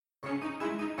Do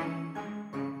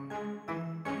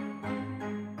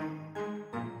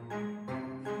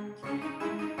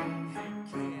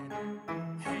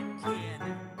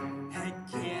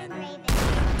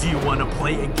you wanna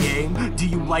play a game? Do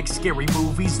you like scary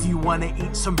movies? Do you wanna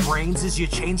eat some brains? Is your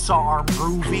chainsaw arm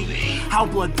groovy? How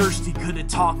bloodthirsty could a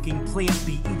talking plant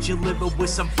be? Eat your liver with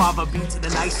some fava beans and a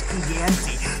nice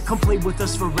Chianti. Come play with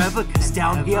us forever, cause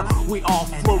down here we all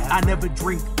float. I never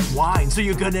drink wine, so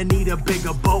you're gonna need a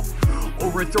bigger boat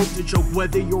or a throat to choke.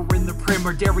 Whether you're in the prim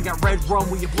or dairy, got red rum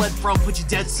where you bled from. Put your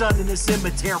dead son in a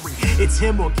cemetery. It's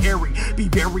him or Carrie. Be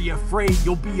very afraid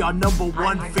you'll be our number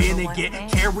one fan and get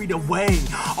carried away.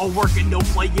 All work and no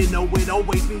play, you know it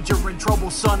always means you're in trouble,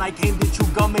 son. I came to chew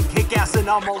gum and kick ass and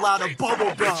I'm all out of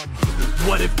bubble gum.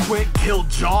 What if Quint killed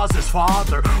Jaws'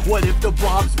 father? What if the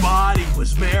Blob's body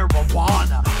was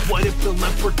marijuana? What if the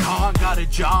leprechaun got a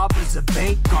job as a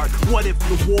bank guard? What if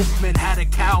the Wolfman had a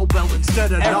cowbell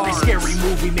instead of every scary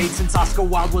movie made since Oscar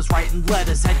Wilde was writing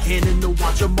letters had canon to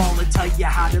watch them all and tell you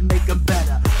how to make them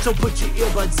better. So put your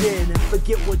earbuds in and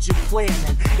forget what you're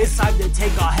planning. It's time to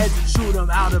take our heads and shoot them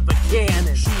out of a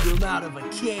cannon. Shoot them out of a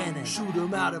cannon. Shoot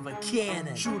them out of a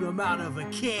cannon. Shoot them out of a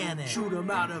cannon. Shoot them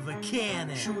out of a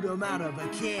cannon. Shoot them out of a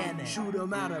cannon. Shoot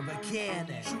them out of a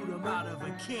cannon. Shoot them out of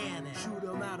a cannon. Shoot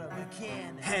them out of a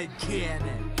cannon. Head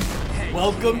cannon.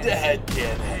 Welcome to Head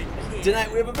Cannon.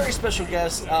 Tonight we have a very special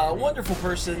guest, a wonderful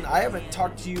person. I haven't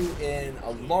talked to you in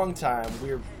a long time.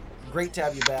 We're great to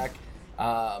have you back.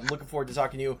 I'm looking forward to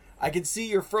talking to you. I can see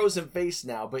your frozen face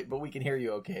now, but we can hear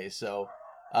you okay. So,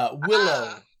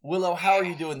 Willow, how are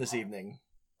you doing this evening?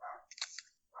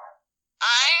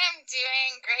 I am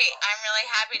doing great. I'm really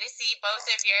happy to see both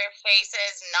of your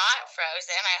faces not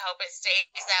frozen. I hope it stays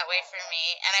that way for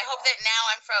me. And I hope that now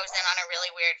I'm frozen on a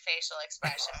really weird facial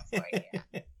expression for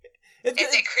you.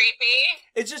 Is it creepy?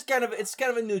 It's kind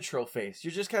of a neutral face.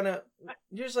 You're just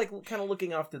like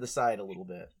looking off to the side a little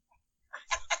bit.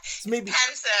 It's maybe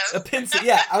pensive. A pensive.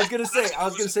 Yeah, I was gonna say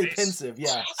pensive.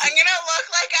 Yeah. I'm gonna look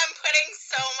like I'm putting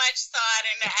so much thought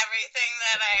into everything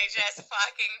that I just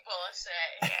fucking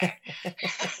bullshit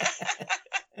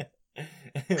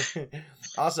here.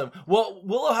 Awesome. Well,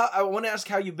 Willow, I want to ask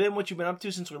how you've been, what you've been up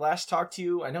to since we last talked to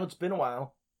you. I know it's been a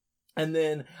while. And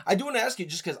then I do want to ask you,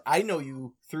 just because I know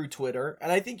you through Twitter, and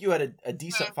I think you had a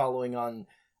decent following on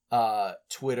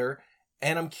Twitter,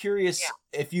 and I'm curious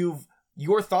if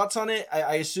your thoughts on it.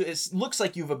 I assume it looks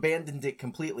like you've abandoned it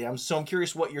completely. I'm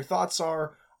curious what your thoughts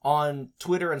are on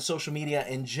Twitter and social media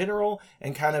in general,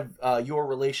 and kind of your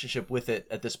relationship with it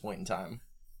at this point in time.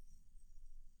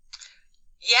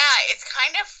 Yeah, it's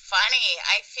kind of funny.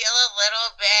 I feel a little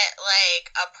bit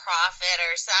like a prophet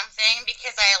or something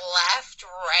because I left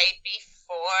right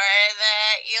before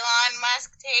the Elon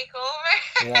Musk takeover.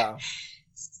 Yeah.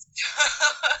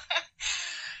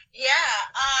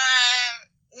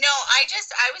 No,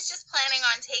 I was just planning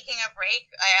on taking a break.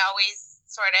 I always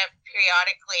sort of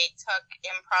periodically took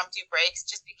impromptu breaks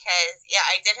just because,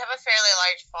 I did have a fairly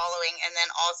large following, and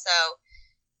then also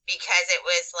because it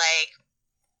was like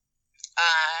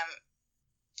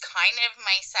kind of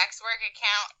my sex work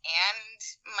account and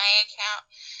my account.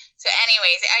 So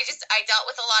anyways, I dealt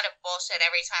with a lot of bullshit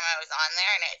every time I was on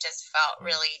there, and it just felt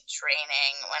really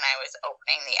draining when I was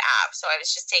opening the app. So I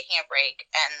was just taking a break,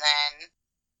 and then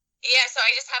so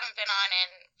I just haven't been on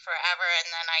in forever, and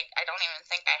then I don't even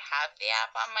think I have the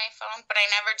app on my phone, but I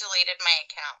never deleted my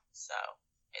account, so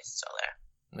it's still there.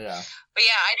 Yeah. But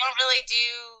I don't really do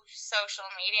social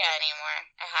media anymore.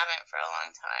 I haven't for a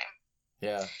long time.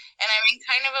 Yeah. And I'm in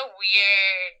kind of a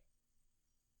weird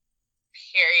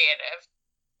period of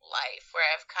life where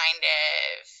I've kind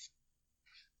of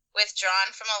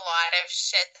withdrawn from a lot of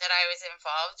shit that I was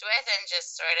involved with, and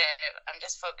just I'm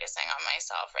just focusing on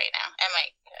myself right now. I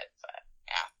might could, but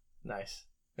yeah. Nice.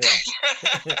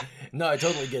 Yeah. No, I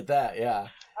totally get that. Yeah.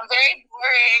 I'm very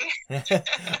boring.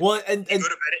 Well, and go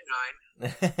to bed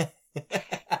at 9.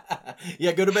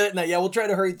 Yeah, go to bed at night. Yeah, we'll try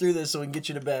to hurry through this so we can get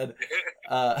you to bed.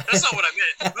 That's not what I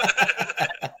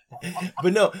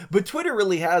meant. But Twitter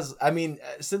really has, I mean,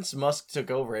 since Musk took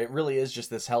over, it really is just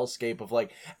this hellscape of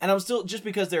like, and I'm still, just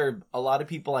because there are a lot of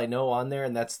people I know on there,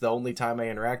 and that's the only time I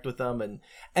interact with them, and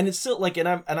it's still like, and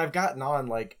I've gotten on,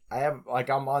 like, I'm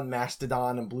on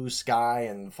Mastodon and Blue Sky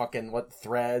and fucking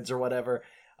Threads or whatever,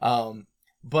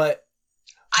 but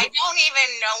I don't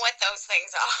even know what those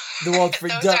things are. Well,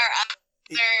 those are other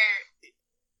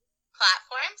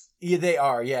platforms? Yeah, they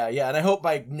are. Yeah. And I hope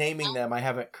by naming them, I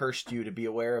haven't cursed you to be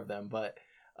aware of them, but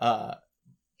I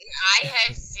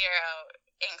have zero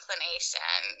inclination.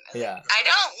 Yeah. I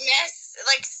don't miss,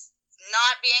 like,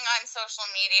 not being on social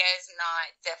media is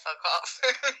not difficult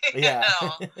for me at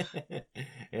all.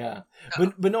 Yeah.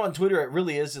 But no, on Twitter, it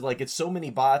really is like, it's so many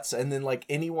bots, and then like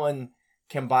anyone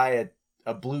can buy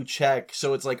a blue check.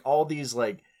 So it's like all these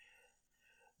like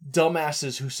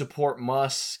dumbasses who support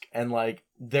Musk, and like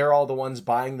they're all the ones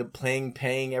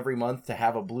paying every month to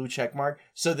have a blue check mark.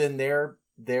 So then their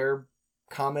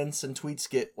comments and tweets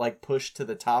get like pushed to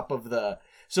the top of the.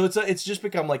 So it's just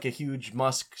become like a huge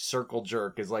Musk circle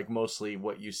jerk is like mostly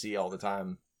what you see all the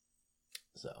time.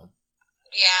 So.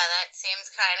 Yeah, that seems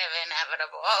kind of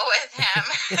inevitable with him.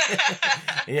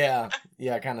 Yeah,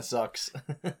 it kind of sucks.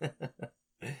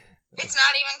 It's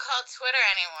not even called Twitter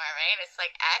anymore, right? It's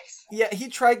like X. Yeah, he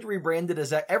tried to rebrand it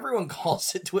as X. Everyone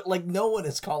calls it Twitter. Like, no one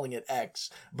is calling it X.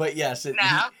 But yes,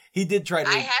 he did try to.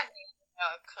 I have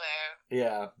no clue.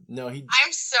 Yeah, no,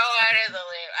 I'm so out of the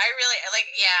loop. I really like.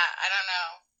 Yeah, I don't know.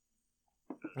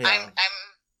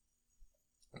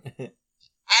 Yeah.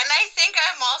 And I think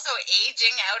I'm also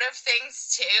aging out of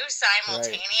things too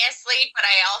simultaneously, right. But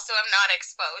I also am not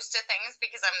exposed to things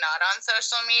because I'm not on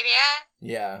social media.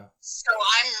 Yeah. So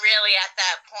I'm really at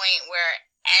that point where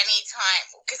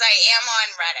anytime, because I am on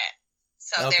Reddit,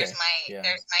 so there's my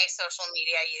social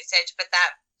media usage, but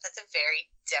that's a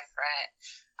very different.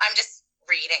 I'm just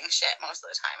reading shit most of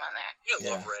the time on there. You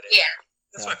love Reddit. Yeah.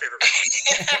 That's my favorite one.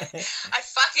 I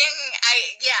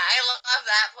love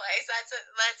that place. That's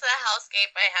a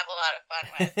hellscape I have a lot of fun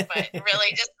with. But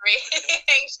really just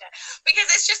reading shit.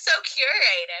 Because it's just so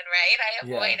curated, right? I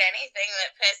avoid anything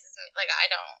that pisses me. Like,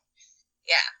 I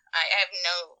have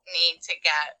no need to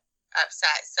get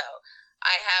upset. So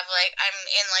I have, like, I'm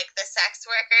in, like, the sex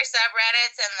worker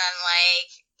subreddits and then,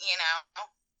 like, you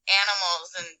know,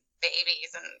 animals and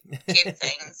babies and cute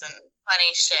things and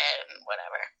funny shit and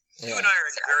whatever. You and I are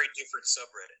in very different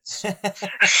subreddits.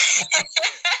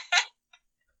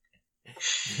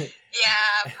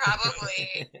 Yeah,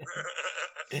 probably.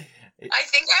 I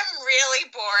think I'm really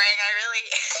boring.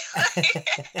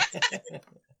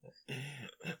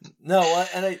 No,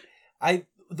 and I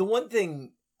the one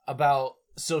thing about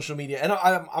social media, and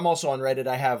I'm also on Reddit.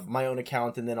 I have my own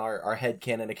account and then our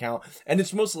headcanon account, and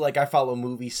it's mostly like I follow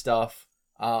movie stuff,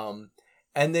 and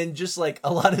then just like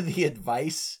a lot of the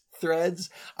advice threads.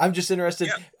 I'm just interested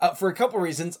for a couple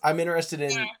reasons. I'm interested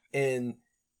in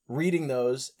reading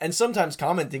those and sometimes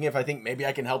commenting if I think maybe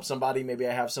I can help somebody, maybe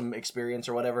I have some experience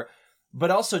or whatever. But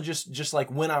also just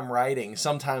like when I'm writing,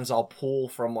 sometimes I'll pull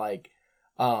from like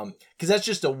because that's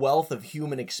just a wealth of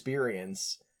human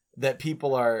experience that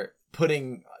people are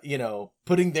putting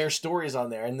their stories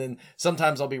on there. And then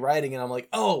sometimes I'll be writing and I'm like,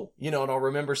 oh, and I'll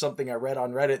remember something I read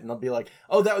on Reddit and I'll be like,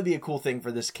 oh, that would be a cool thing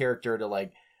for this character to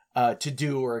like to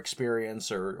do or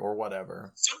experience or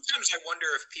whatever. Sometimes I wonder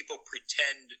if people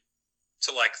pretend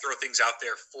to like throw things out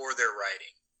there for their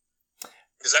writing.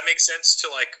 Does that make sense to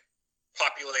like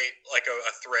populate like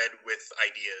a thread with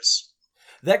ideas?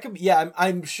 That could be, yeah,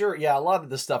 I'm sure. Yeah, a lot of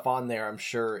the stuff on there, I'm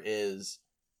sure is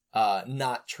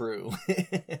not true.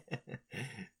 Yeah.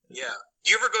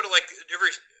 Do you ever go to like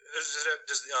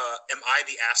does Am I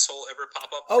the Asshole ever pop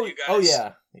up for you guys? Oh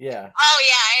yeah. Oh yeah,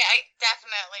 I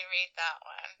definitely read that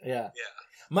one. Yeah.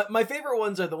 My favorite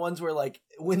ones are the ones where like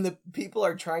when the people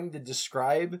are trying to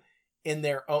describe in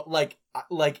their own like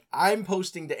I'm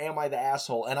posting to Am I the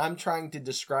Asshole and I'm trying to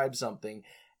describe something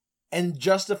and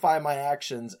justify my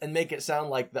actions and make it sound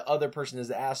like the other person is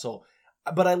the asshole.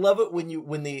 But I love it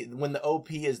when the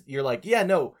OP is you're like, yeah,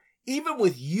 no. Even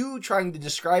with you trying to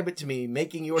describe it to me,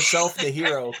 making yourself the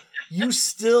hero, you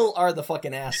still are the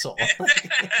fucking asshole.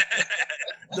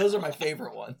 Those are my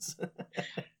favorite ones.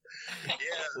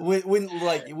 Yeah. When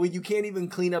you can't even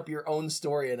clean up your own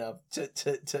story enough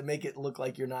to make it look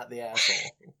like you're not the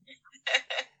asshole.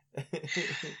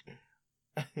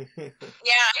 Yeah, I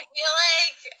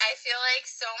feel like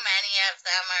so many of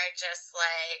them are just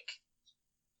like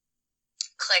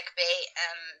clickbait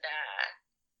and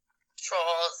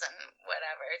trolls and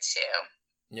whatever too.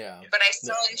 Yeah. But I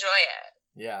still enjoy it.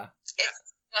 Yeah. It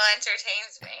still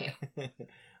entertains me.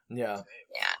 Yeah.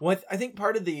 Yeah. Well, I think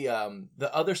part of the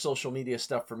other social media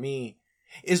stuff for me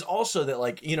is also that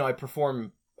like, I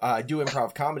perform I do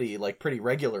improv comedy like pretty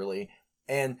regularly.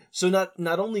 And so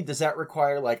not only does that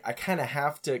require like I kind of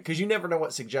have to, cuz you never know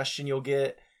what suggestion you'll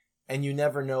get and you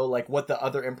never know like what the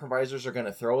other improvisers are going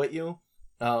to throw at you.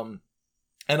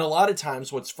 And a lot of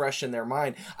times what's fresh in their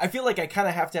mind, I feel like I kind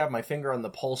of have to have my finger on the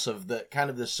pulse of the kind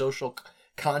of the social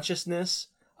consciousness.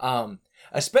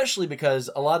 Especially because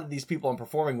a lot of these people I'm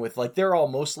performing with, like they're all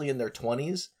mostly in their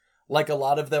 20s. Like a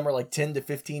lot of them are like 10 to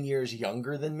 15 years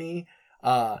younger than me.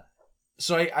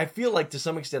 So I feel like to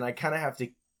some extent I kind of have to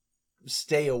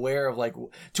stay aware of like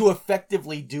to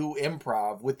effectively do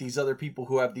improv with these other people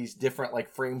who have these different like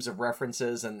frames of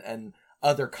references and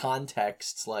other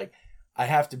contexts, like I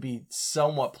have to be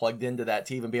somewhat plugged into that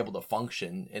to even be able to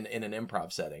function in an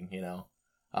improv setting, you know.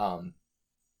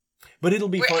 But it'll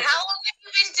be fun. How long have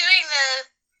you been doing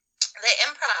the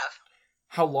improv?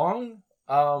 How long?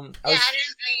 I didn't know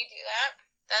you do that.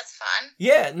 That's fun.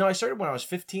 Yeah, no, I started when I was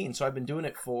 15, so I've been doing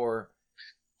it for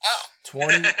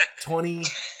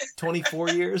 24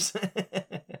 years.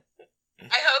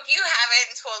 I hope you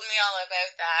haven't told me all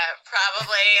about that.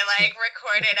 Probably like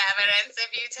recorded evidence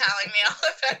of you telling me all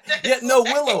about this. Yeah, no,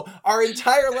 Willow, our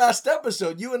entire last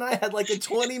episode, you and I had like a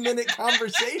 20-minute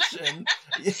conversation. And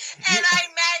I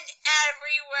meant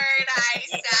every word I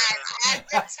said at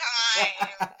the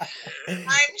time.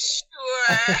 I'm sure.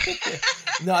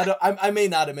 No, I don't. I may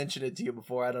not have mentioned it to you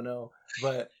before. I don't know,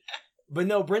 but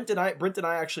no, Brent and I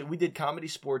actually, we did Comedy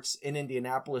Sports in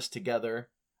Indianapolis together.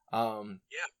 Yeah.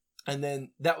 And then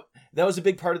that was a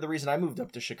big part of the reason I moved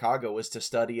up to Chicago, was to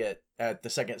study at the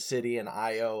Second City and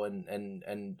IO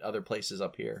and other places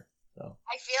up here. So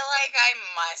I feel like I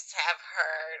must have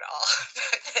heard all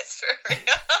about this for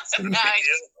real. So now I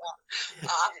just feel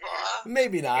awful.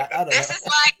 Maybe not. I don't know. This is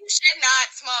why you should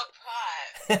not smoke pot.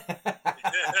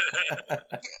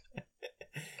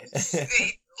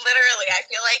 Literally, I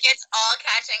feel like it's all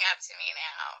catching up to me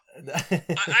now.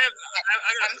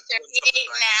 I'm 38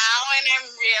 now, and I'm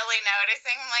really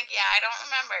noticing. I'm like, yeah, I don't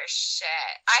remember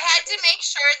shit. I had to make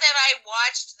sure that I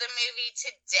watched the movie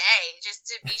today just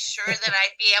to be sure that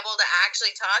I'd be able to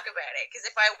actually talk about it. Because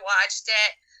if I watched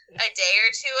it a day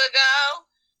or two ago,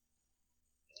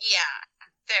 yeah,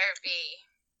 there'd be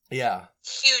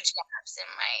huge gaps in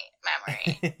my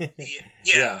memory.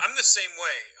 Yeah, I'm the same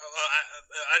way.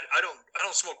 I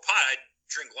don't smoke pot. I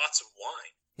drink lots of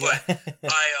wine, but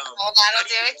well, that'll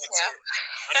do it too.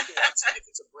 I need to watch it if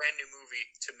it's a brand new movie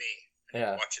to me.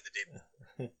 Yeah. Watch it the day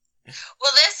before.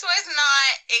 Well, this was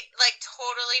not like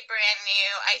totally brand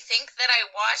new. I think that I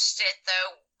watched it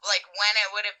though, like when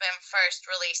it would have been first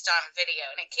released on video,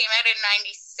 and it came out in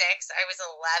 '96. I was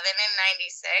 11 in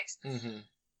 '96. Mm-hmm.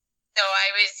 So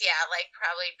I was, like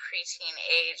probably preteen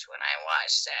age when I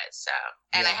watched it. So,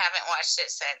 and I haven't watched it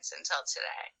since until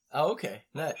today. Oh, okay.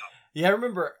 Yeah, I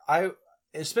remember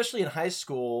especially in high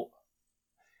school,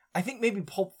 I think maybe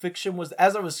Pulp Fiction was,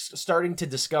 as I was starting to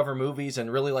discover movies and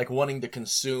really like wanting to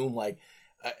consume, like,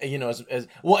 as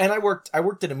well. And I worked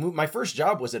at my first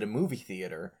job was at a movie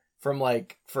theater for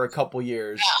a couple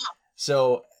years. Yeah.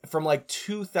 So from like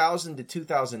 2000 to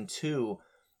 2002,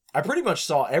 I pretty much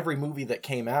saw every movie that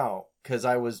came out because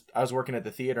I was working at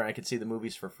the theater and I could see the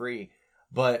movies for free.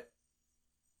 But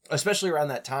especially around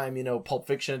that time, Pulp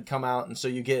Fiction had come out, and so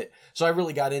I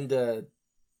really got into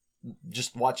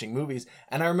just watching movies.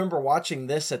 And I remember watching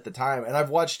this at the time, and I've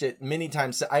watched it many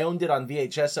times. I owned it on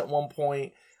VHS at one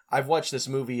point. I've watched this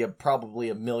movie probably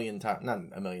a million times, not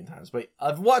a million times, but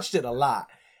I've watched it a lot.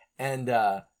 And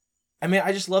I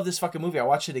just love this fucking movie. I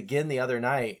watched it again the other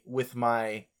night with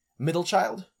my middle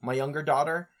child, my younger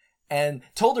daughter, and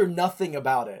told her nothing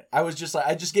about it. I was just like,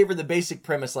 I just gave her the basic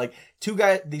premise, like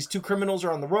these two criminals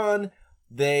are on the run.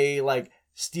 They like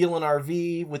steal an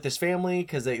RV with this family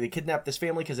because they kidnap this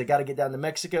family because they got to get down to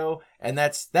Mexico, and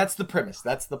that's the premise,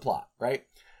 that's the plot, right?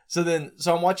 So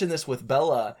I'm watching this with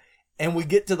Bella, and we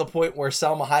get to the point where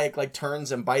Salma Hayek like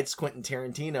turns and bites Quentin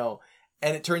Tarantino,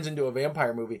 and it turns into a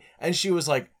vampire movie, and she was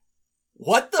like,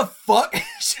 what the fuck?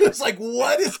 She was like,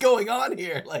 what is going on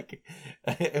here? Like,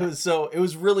 it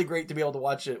was really great to be able to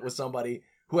watch it with somebody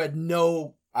who had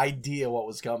no idea what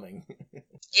was coming. Yeah,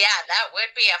 that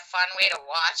would be a fun way to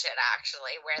watch it,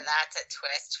 actually, where that's a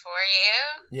twist for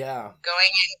you. Yeah. Going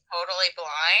in totally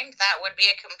blind, that would be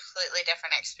a completely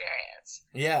different experience.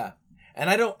 Yeah.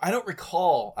 And I don't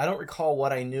recall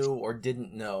what I knew or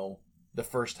didn't know the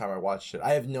first time I watched it.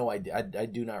 I have no idea. I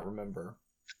do not remember.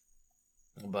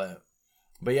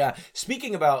 But yeah,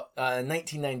 speaking about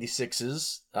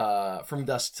 1996's From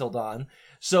Dusk Till Dawn.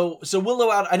 So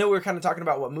Willow out. I know we were kind of talking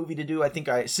about what movie to do. I think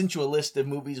I sent you a list of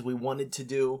movies we wanted to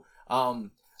do. Yeah.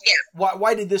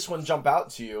 Why did this one jump out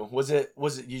to you? Was it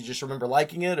you just remember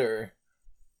liking it, or?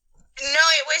 No,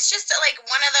 it was just like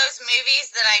one of those movies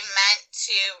that I meant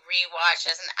to rewatch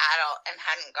as an adult and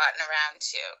hadn't gotten around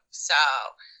to. So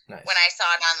nice. When I saw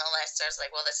it on the list, I was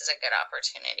like, well, this is a good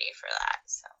opportunity for that.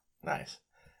 So nice.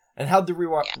 And how'd the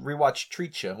rewatch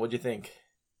treat you? What'd you think?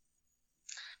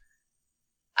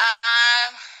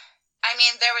 I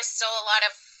mean, there was still a lot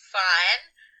of fun.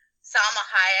 Salma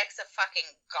Hayek's a fucking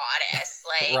goddess.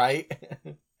 Like, right?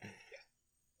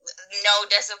 No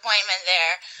disappointment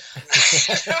there.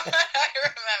 I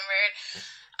remembered.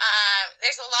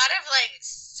 There's a lot of like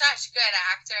such good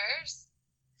actors.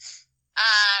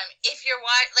 If you're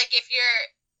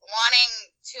wanting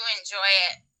to enjoy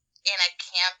it in a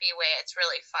campy way, it's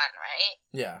really fun, right?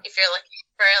 Yeah. If you're looking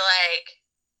for like,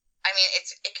 I mean,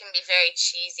 it can be very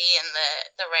cheesy in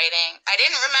the writing. I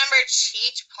didn't remember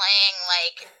Cheech playing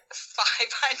like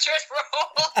 500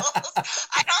 roles.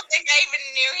 I don't think I even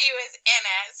knew he was in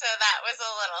it, so that was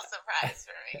a little surprise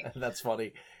for me. That's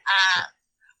funny.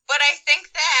 But I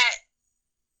think that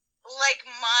like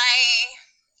my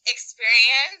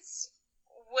experience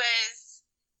was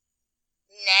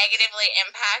negatively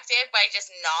impacted by just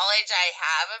knowledge I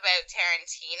have about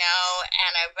Tarantino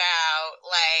and about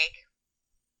like,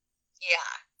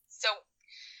 yeah. So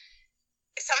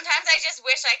sometimes I just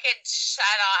wish I could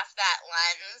shut off that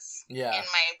lens in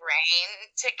my brain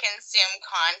to consume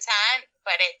content,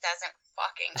 but it doesn't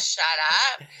fucking shut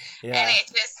up. And it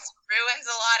just ruins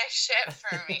a lot of shit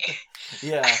for me.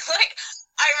 Like,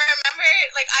 I remember,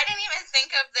 like, I didn't even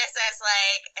think of this as,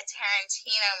 like, a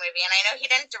Tarantino movie, and I know he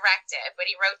didn't direct it, but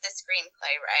he wrote the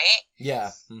screenplay, right?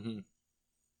 Yeah. Mm-hmm.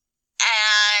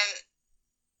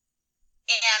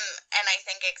 And I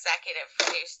think executive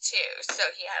produced, too, so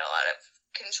he had a lot of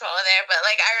control there, but,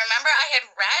 like, I remember I had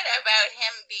read about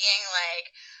him being,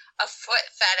 like, a foot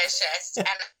fetishist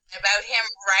and about him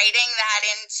writing that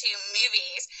into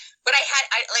movies. But I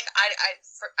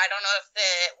don't know if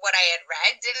what I had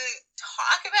read didn't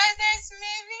talk about this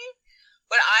movie,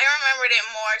 but I remembered it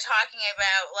more talking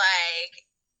about like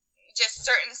just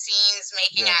certain scenes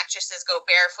making actresses go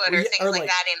barefoot or things like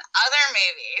that in other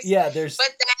movies. Yeah,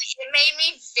 But then it made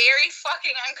me very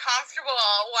fucking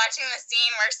uncomfortable watching the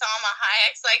scene where Salma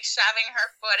Hayek's like shoving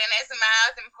her foot in his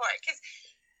mouth and because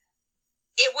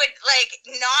it would, like,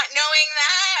 not knowing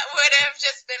that would have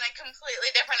just been a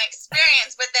completely different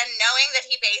experience. But then knowing that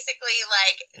he basically,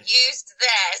 like, used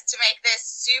this to make this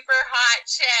super hot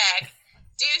chick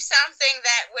do something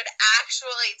that would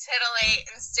actually titillate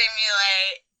and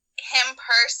stimulate him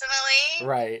personally.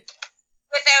 Right.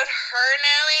 Without her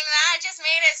knowing that just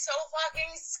made it so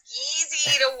fucking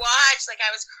skeezy to watch. Like,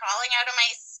 I was crawling out of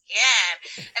my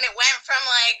skin. And it went from,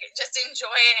 like, just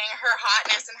enjoying her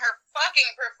hotness and her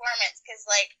fucking performance. Because,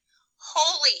 like,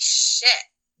 holy shit.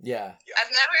 Yeah.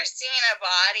 I've never seen a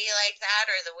body like that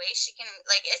or the way she can,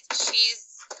 like,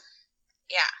 she's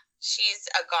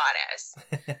a goddess.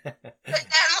 But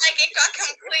then, like, it got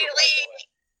completely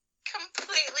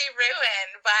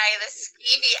ruined by the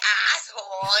skeevy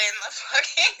asshole in the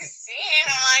fucking scene.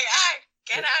 I'm like,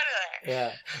 get out of there.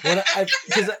 Yeah.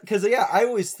 Because I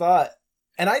always thought,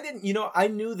 and I didn't, I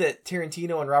knew that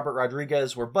Tarantino and Robert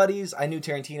Rodriguez were buddies. I knew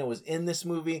Tarantino was in this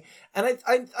movie. And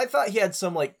I thought he had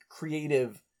some, like,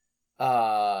 creative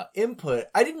input.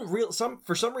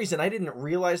 For some reason, I didn't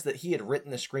realize that he had written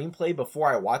the screenplay before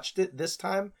I watched it this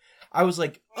time. I was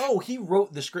like, oh, he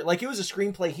wrote the script. Like, it was a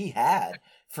screenplay he had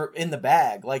in the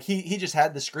bag. Like, he just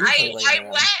had the screenplay. I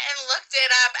went and looked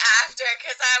it up after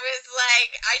because I was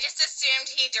like, I just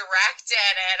assumed he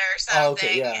directed it or something. Oh,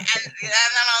 okay, yeah. And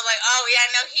then I was like, oh yeah,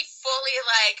 no, he fully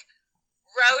like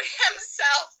wrote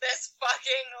himself this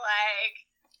fucking like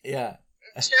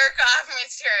jerk off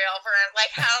material for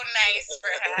like how nice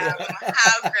for him,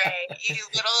 how great, you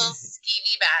little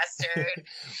skeevy bastard.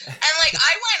 And like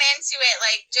I went into it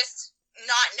like just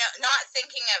not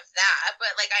thinking of that,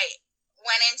 but like I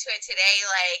went into it today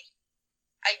like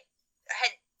I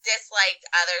had disliked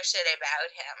other shit about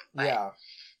him.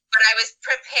 But I was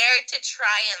prepared to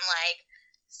try and like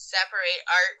separate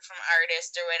art from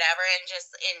artist or whatever and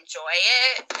just enjoy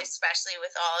it, especially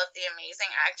with all of the amazing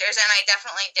actors. And I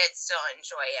definitely did still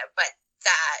enjoy it, but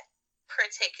that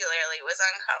particularly was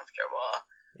uncomfortable.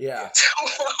 Yeah. To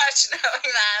watch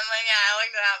knowing that. I'm like, I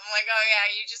looked it up. I'm like, oh yeah,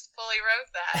 you just fully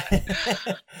wrote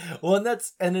that. Well,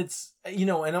 and it's,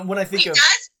 and when I think he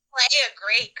does play a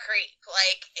great creep.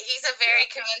 Like, he's a very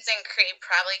convincing creep,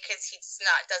 probably because he's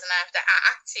doesn't have to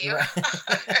act too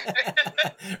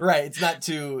hard. Right. It's not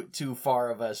too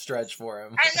far of a stretch for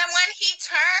him. And then when he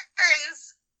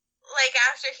turns, like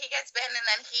after he gets bitten and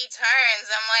then he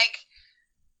turns, I'm like,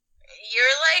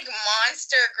 your like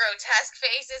monster grotesque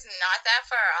face is not that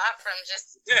far off from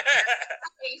just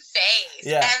fucking face.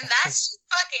 Yeah. And that's just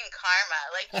fucking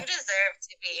karma. Like, you deserve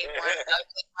to be one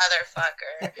ugly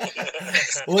motherfucker.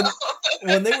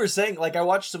 When they were saying, like, I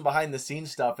watched some behind the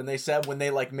scenes stuff and they said when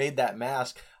they like made that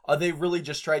mask, they really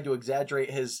just tried to exaggerate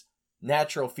his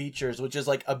natural features, which is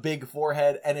like a big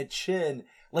forehead and a chin.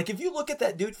 Like, if you look at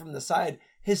that dude from the side,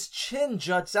 his chin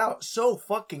juts out so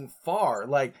fucking far.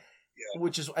 Like,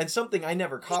 which is, and something I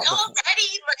never caught before.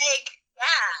 Already, like,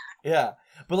 yeah.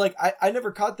 But, like, I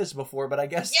never caught this before, but I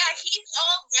guess. Yeah, he's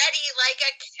already, like,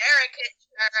 a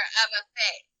caricature of a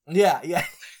face. Yeah.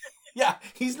 Yeah,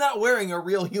 he's not wearing a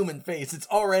real human face. It's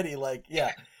already, like,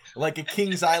 yeah. like a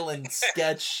Kings Island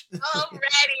sketch. Already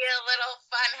a little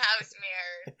funhouse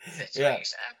mirror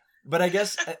situation. But I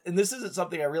guess, and this isn't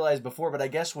something I realized before, but I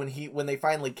guess when they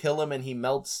finally kill him and he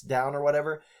melts down or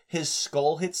whatever, his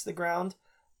skull hits the ground.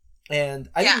 And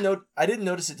I didn't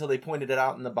notice it till they pointed it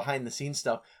out in the behind the scenes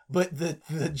stuff. But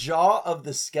the jaw of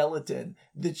the skeleton,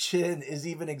 the chin is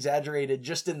even exaggerated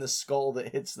just in the skull that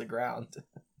hits the ground.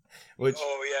 Which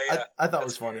I thought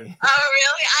was funny. Oh,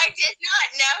 really? I did not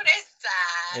notice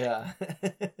that. Yeah.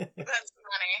 That's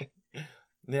funny.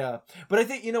 Yeah, but I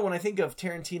think, when I think of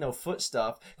Tarantino foot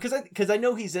stuff, because I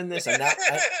know he's in this and now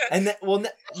Which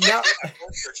you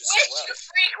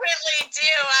frequently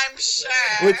do, I'm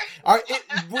sure.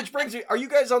 Which brings me, are you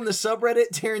guys on the subreddit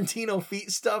Tarantino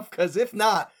feet stuff? Because if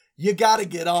not, you got to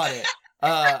get on it.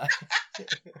 But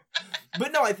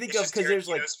no, I think of because there's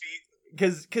like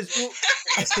because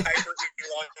his hyper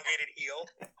elongated heel.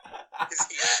 His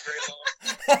heel is very long.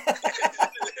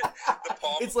 The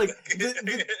palm. It's like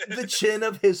the chin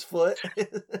of his foot. I bet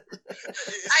he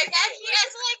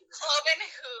has like cloven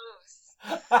hooves.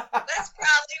 That's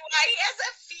probably why he has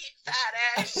a feet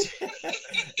fetish.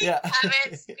 Yeah.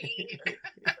 Abbott's feet.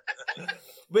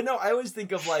 But no, I always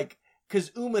think of like,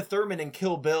 because Uma Thurman in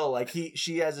Kill Bill, like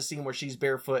she has a scene where she's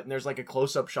barefoot and there's like a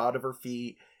close up shot of her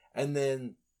feet, and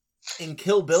then in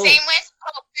Kill Bill. Same with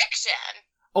Pulp Fiction.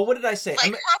 Oh, what did I say?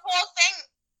 Like her whole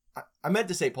thing. I meant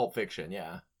to say Pulp Fiction,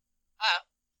 yeah. Oh.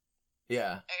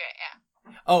 Yeah. Okay,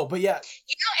 yeah. Oh, but yeah. It's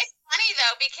funny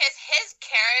though, because his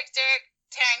character,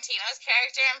 Tarantino's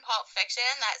character in Pulp Fiction,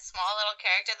 that small little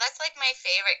character, that's like my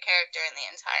favorite character in the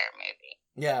entire movie.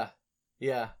 Yeah.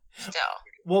 Yeah. Still.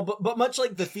 Well, but much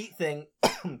like the feet thing,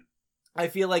 I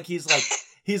feel like he's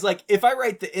like, if I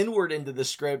write the N-word into the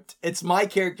script, it's my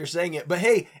character saying it. But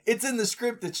hey, it's in the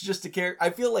script. It's just a character.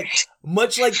 I feel like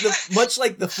much like the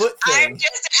foot thing. I'm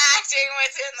just acting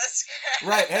what's in the script.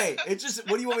 Right. Hey, it's just,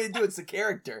 what do you want me to do? It's the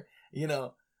character, His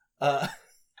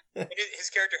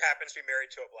character happens to be married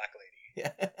to a black lady.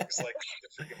 Yeah. It's like,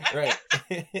 right.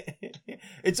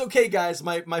 It's okay, guys.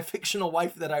 My fictional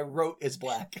wife that I wrote is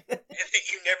black. That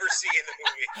you never see in the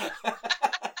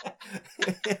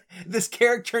movie. This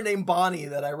character named Bonnie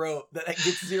that I wrote that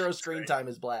gets zero screen time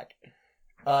is black.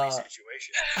 Bonnie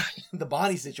situation. The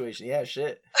Bonnie situation. Yeah,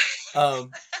 shit.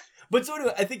 But so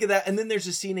anyway, I think of that, and then there's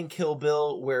a scene in Kill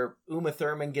Bill where Uma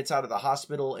Thurman gets out of the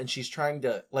hospital and she's trying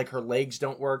to, like, her legs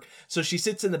don't work, so she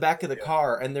sits in the back of the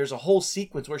car, and there's a whole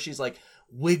sequence where she's like,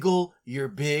 wiggle your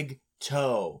big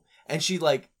toe, and she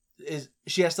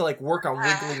has to like work on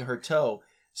wiggling her toe.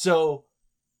 So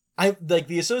I like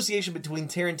the association between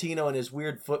Tarantino and his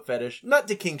weird foot fetish. Not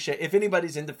to king shit. If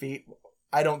anybody's into feet,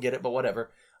 I don't get it, but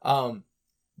whatever. But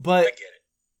I get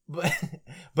it.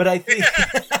 But I think.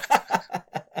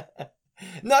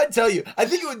 No, I tell you, I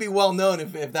think it would be well known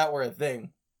if that were a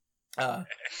thing.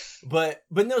 But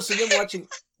no. So then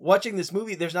watching this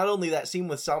movie, there's not only that scene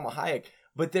with Salma Hayek,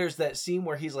 but there's that scene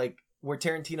where he's like, where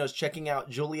Tarantino's checking out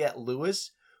Juliette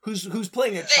Lewis, who's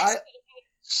playing a child.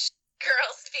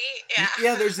 Girl's feet, yeah.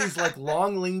 Yeah, there's these like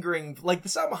long lingering, like the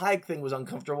Salma Hayek thing was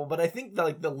uncomfortable, but I think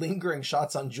the lingering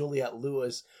shots on Juliette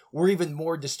Lewis were even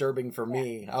more disturbing for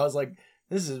me. I was like,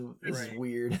 this is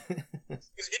weird.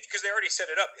 Because they already set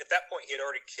it up. At that point, he had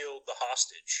already killed the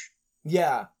hostage.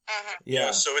 Yeah. Uh-huh.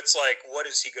 Yeah. So it's like, what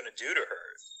is he going to do to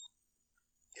her?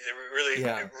 It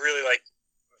really like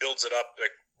builds it up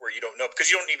like where you don't know,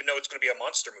 because you don't even know it's going to be a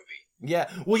monster movie. Yeah.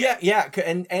 Well, yeah.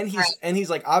 And he's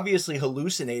like obviously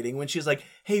hallucinating when she's like,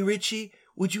 "Hey, Richie,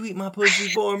 would you eat my pussy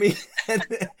for me?" and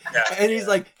he's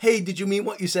like, "Hey, did you mean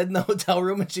what you said in the hotel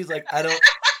room?" And she's like, "I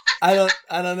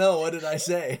don't know. What did I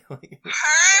say?" Her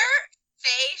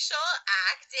facial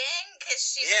acting, because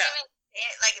she didn't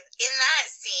even like in that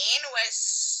scene, was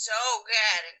so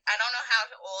good. I don't know how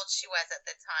old she was at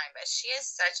the time, but she is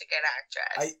such a good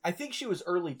actress. I think she was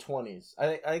early 20s.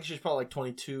 I think she's probably like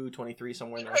 22, 23,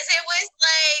 somewhere in there. Because it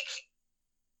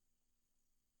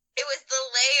was the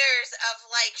layers of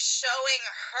like showing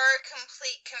her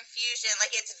complete confusion.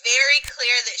 Like, it's very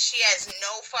clear that she has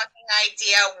no fucking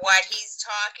idea what he's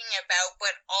talking about,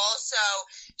 but also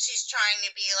she's trying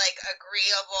to be like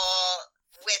agreeable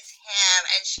with him,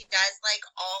 and she does like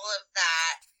all of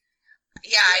that.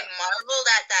 Yeah, I marveled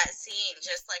at that scene.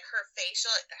 Just like her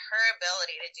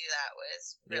ability to do that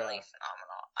was really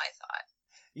phenomenal, I thought.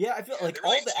 Yeah, I feel like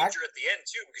all the actors at the end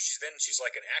too, because she's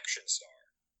like an action star.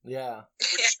 Yeah.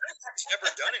 Which she's never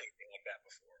done anything like that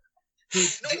before.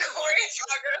 The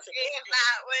choreography of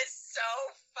that was so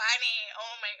funny.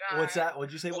 Oh my god. What's that?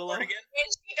 What'd you say, Willow? When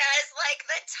she does like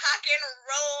the tuck and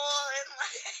roll, and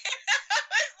like I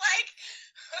was like,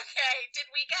 okay, did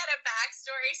we get a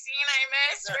backstory scene I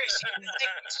missed where she was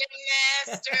like a gymnast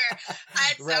gymnast or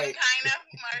at some Right. kind of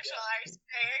martial arts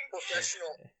thing.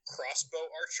 Professional crossbow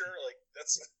archer, like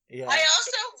that's. Yeah. I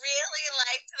also really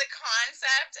liked the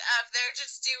concept of they're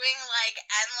just doing like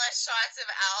endless shots of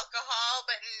alcohol,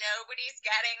 but nobody's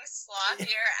getting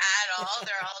sloppier at all.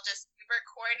 They're all just super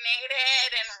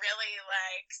coordinated and really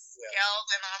like skilled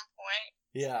and on point.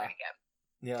 Yeah. Pretty good.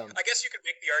 Yeah. I guess you could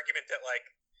make the argument that like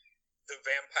the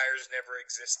vampires never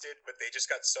existed, but they just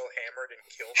got so hammered and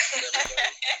killed everybody.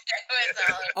 It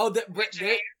was all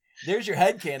There's your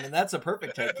headcanon. That's a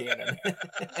perfect headcanon.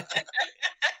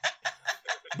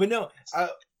 But no,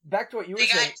 back to what you were they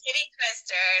got saying. titty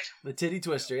twisted. The titty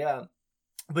twister, yeah.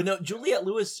 But no, Juliette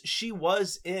Lewis, she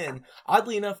was in,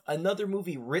 oddly enough, another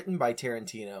movie written by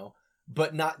Tarantino,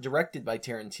 but not directed by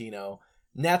Tarantino.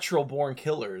 Natural Born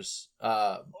Killers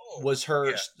was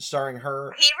her, starring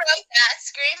her. He wrote that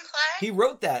screenplay? He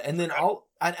wrote that, and then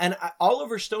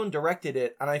Oliver Stone directed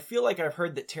it, and I feel like I've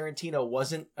heard that Tarantino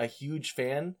wasn't a huge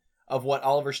fan of what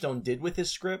Oliver Stone did with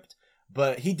his script,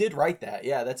 but he did write that.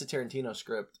 Yeah, that's a Tarantino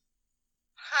script.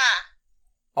 Huh.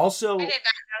 Also, I did not know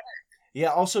that. yeah,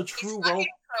 also He's fucking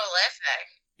prolific.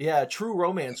 Yeah, True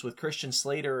Romance with Christian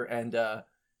Slater and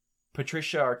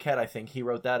Patricia Arquette, I think he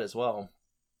wrote that as well.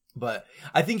 But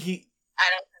I think I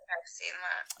don't think I've seen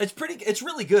that. it's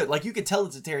really good. Like, you could tell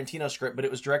it's a Tarantino script, but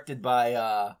it was directed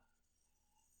by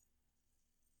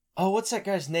what's that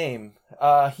guy's name?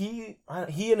 He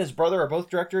and his brother are both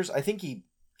directors. I think he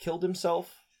killed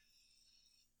himself.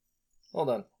 Hold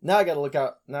on. Now I gotta look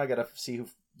out. Now I gotta see who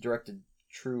directed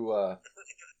True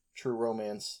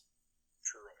Romance.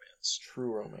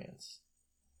 True Romance.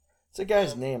 It's a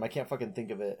guy's name. I can't fucking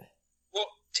think of it. Well,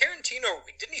 Tarantino,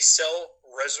 didn't he sell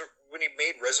when he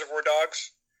made Reservoir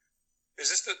Dogs? Is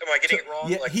this am I getting it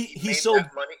wrong? Yeah, like he sold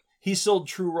money. He sold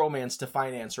True Romance to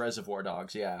finance Reservoir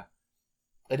Dogs. Yeah,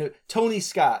 I do. Tony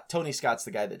Scott's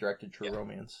the guy that directed True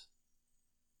Romance.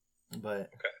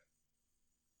 But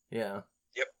yeah.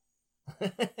 Yep.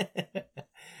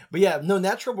 But yeah, no,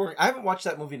 Natural Born. I haven't watched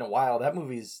that movie in a while. That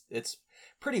it's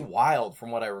pretty wild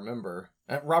from what I remember.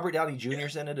 Robert Downey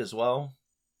Jr.'s in it as well.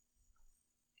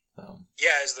 Yeah,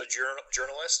 as the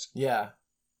journalist. Yeah.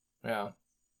 He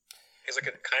has like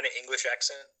a kind of English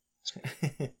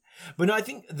accent. But no, I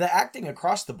think the acting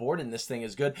across the board in this thing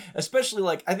is good. Especially,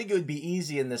 like, I think it would be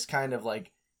easy in this kind of,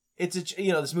 like,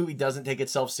 this movie doesn't take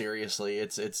itself seriously.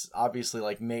 It's obviously,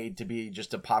 like, made to be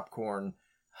just a popcorn.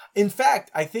 In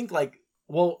fact, I think, like,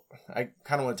 well, I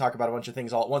kind of want to talk about a bunch of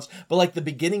things all at once, but, like, the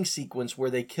beginning sequence where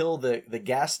they kill the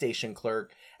gas station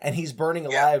clerk and he's burning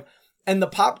alive, and the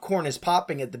popcorn is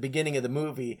popping at the beginning of the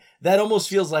movie, that almost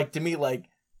feels like, to me, like,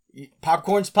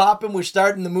 popcorn's popping, we're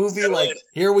starting the movie, like,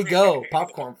 here we go,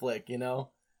 popcorn flick, you know?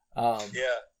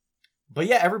 But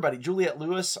yeah, everybody, Juliette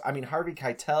Lewis, I mean, Harvey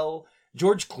Keitel,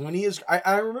 George Clooney is,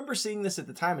 I remember seeing this at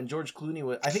the time, and George Clooney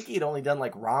was, I think he had only done,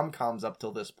 like, rom-coms up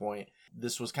till this point.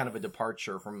 This was kind of a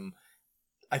departure from,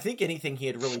 I think, anything he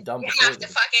had really done before. You have to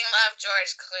fucking love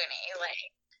George Clooney,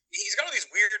 like. He's got all these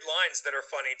weird lines that are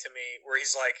funny to me, where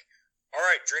he's like, all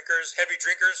right, drinkers, heavy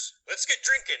drinkers, let's get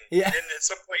drinking. Yeah. And then at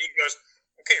some point he goes,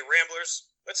 okay, ramblers,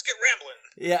 let's get rambling.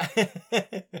 Yeah.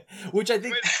 Which I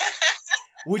think,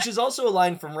 which is also a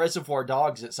line from Reservoir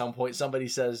Dogs at some point. Somebody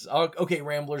says, oh, okay,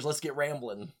 ramblers, let's get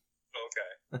rambling.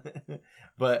 Okay.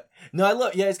 But, no, I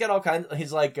love, he's got all kinds,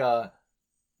 he's like,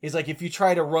 if you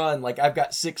try to run, like, I've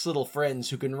got 6 little friends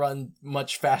who can run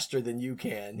much faster than you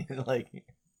can. Like,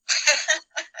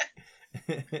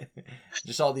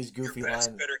 just all these goofy lines.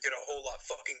 Better get a whole lot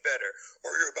fucking better,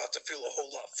 or you're about to feel a whole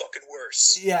lot fucking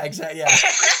worse. Yeah, exactly. Yeah.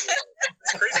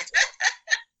 It's crazy.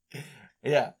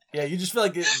 Yeah. You just feel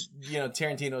like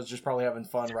Tarantino's just probably having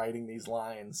fun writing these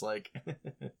lines, like.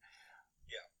 Yeah.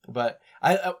 But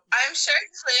I'm sure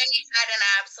Clooney had an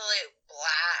absolute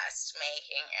blast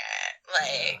making it,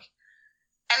 like.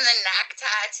 And the neck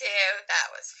tattoo, that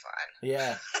was fun.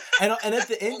 Yeah, and at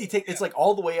the end, it's like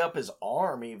all the way up his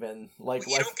arm, even like.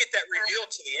 Well, you don't get that reveal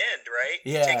to the end, right?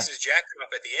 Yeah. He takes his jacket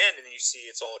off at the end, and you see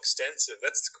it's all extensive.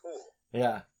 That's cool.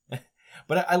 Yeah,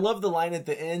 but I love the line at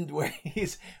the end where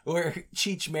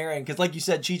Cheech Marin, because like you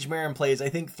said, Cheech Marin plays, I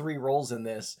think, 3 roles in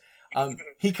this.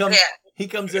 He comes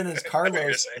in as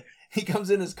Carlos. He comes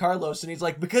in as Carlos, and he's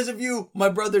like, because of you, my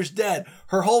brother's dead.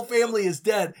 Her whole family is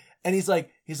dead, and he's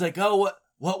like, oh,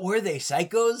 what were they,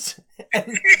 psychos? And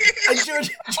George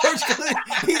Clooney,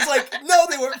 he's like, no,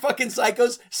 they weren't fucking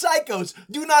psychos. Psychos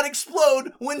do not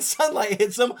explode when sunlight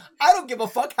hits them. I don't give a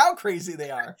fuck how crazy they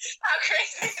are. How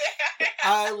crazy they are.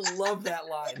 I love that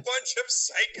line. A bunch of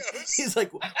psychos. He's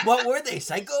like, what were they,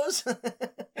 psychos?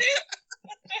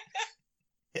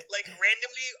 Like,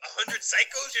 randomly, 100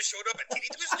 psychos just showed up at Titty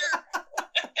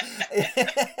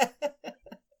Twister?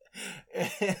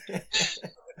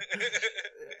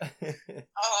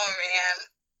 man.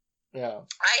 Yeah.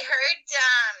 I heard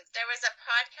there was a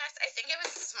podcast, I think it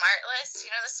was Smartlist.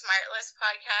 You know the Smartlist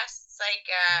podcast? It's like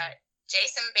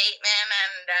Jason Bateman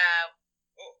and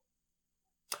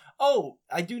oh,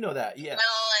 I do know that. Yeah. Will.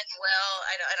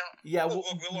 I don't. Yeah. Will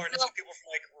Arnett, people from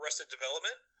like Arrested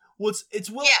Development. Well, it's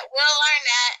Will. Yeah, Will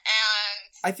Arnett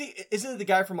and I think isn't it the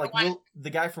guy from like Will? The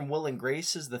guy from Will and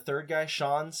Grace is the third guy,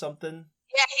 Sean something.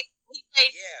 Yeah, he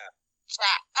played. Yeah.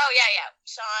 Oh yeah,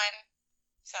 Sean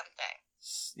something.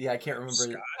 Yeah, I can't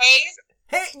remember. Hayes.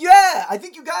 Hey, yeah, I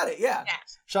think you got it. Yeah.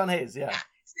 Sean Hayes. Yeah.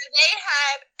 So they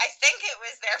had, I think it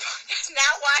was their podcast.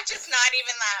 Now Watch is not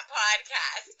even that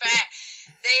podcast, but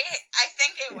I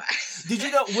think it was. Did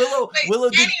you know Willow?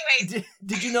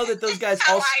 Did you know that those guys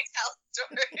how also? I tell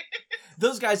stories.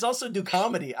 Those guys also do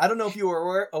comedy. I don't know if you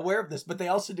were aware of this, but they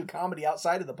also do comedy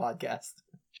outside of the podcast.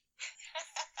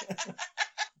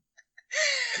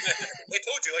 They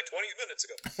told you like 20 minutes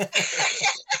ago.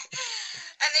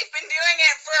 And they've been doing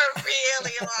it for a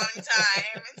really long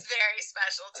time. It's very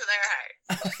special to their hearts.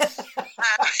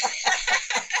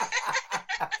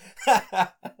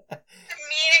 A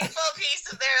meaningful piece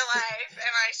of their life,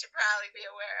 and I should probably be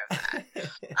aware of that.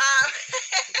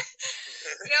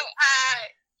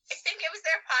 I think it was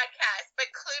their podcast, but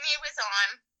Clooney was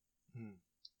on,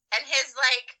 and his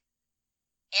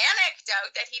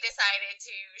anecdote that he decided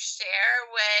to share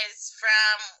was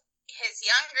from his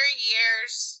younger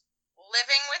years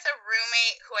living with a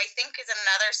roommate who I think is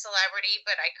another celebrity,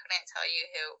 but I couldn't tell you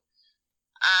who.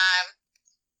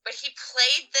 But he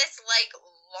played this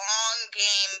long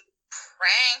game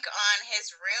prank on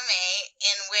his roommate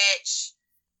in which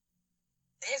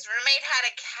his roommate had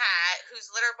a cat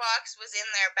whose litter box was in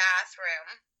their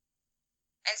bathroom.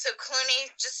 And so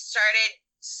Clooney just started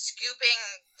scooping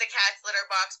the cat's litter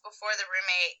box before the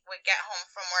roommate would get home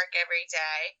from work every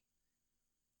day.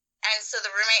 And so the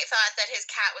roommate thought that his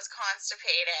cat was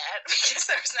constipated because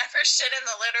there was never shit in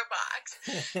the litter box.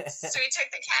 So he took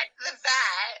the cat to the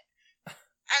vet,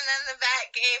 and then the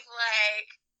vet gave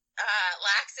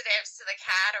laxatives to the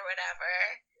cat or whatever,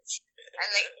 and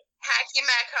the cat came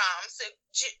back home. So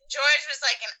George was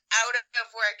like an out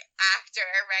of work actor,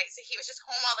 right? So he was just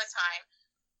home all the time.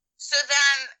 So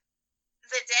then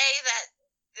the day that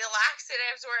the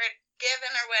laxatives were given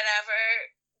or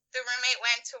whatever, the roommate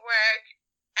went to work,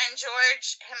 and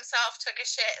George himself took a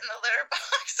shit in the litter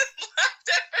box and left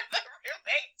it for the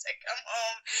roommate to come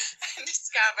home and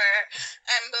discover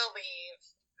and believe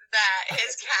that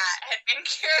his cat had been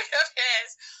cured of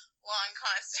his long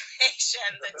constipation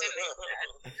that didn't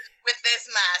exist with this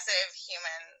massive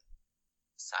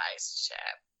human-sized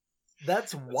shit.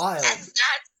 That's wild. And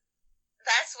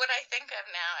that's what I think of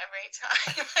now every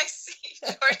time I see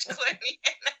George Clooney.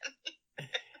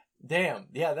 Damn.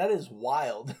 Yeah, that is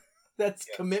wild. That's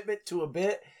commitment to a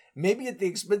bit. Maybe at the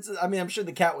expense of, I mean, I'm sure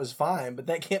the cat was fine, but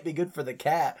that can't be good for the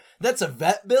cat. That's a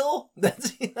vet bill?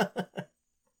 That's... Well,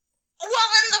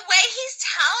 and the way he's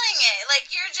telling it,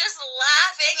 you're just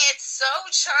laughing. It's so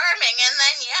charming. And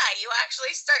then, you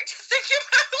actually start to think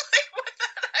about, what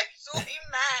that actually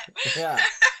meant. Yeah.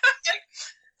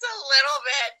 It's a little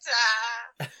bit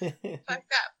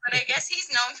fucked up. But I guess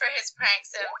he's known for his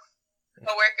pranks of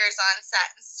co-workers on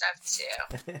set and stuff too.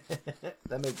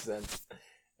 That makes sense.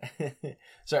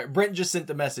 Sorry, Brent just sent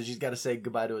the message. He's got to say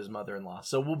goodbye to his mother-in-law,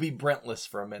 so we'll be Brentless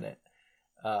for a minute.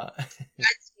 That's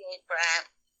good, Brent.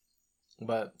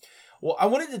 But I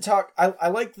wanted to talk. I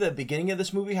like the beginning of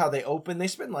this movie, how they open. They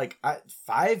spend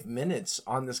 5 minutes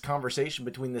on this conversation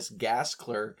between this gas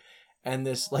clerk and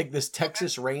this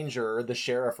Texas Ranger or the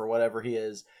sheriff or whatever he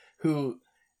is, who,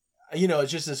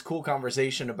 it's just this cool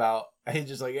conversation about. He's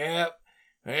just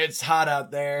it's hot out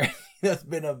there. It's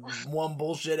been one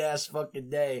bullshit ass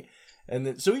fucking day. And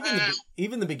then, so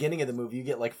even the beginning of the movie, you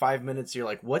get 5 minutes. You're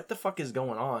like, what the fuck is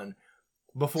going on?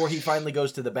 Before he finally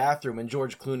goes to the bathroom and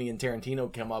George Clooney and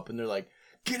Tarantino come up and they're like,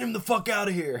 get him the fuck out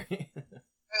of here. Yeah.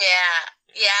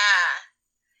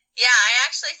 I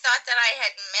actually thought that I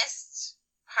had missed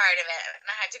part of it and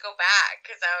I had to go back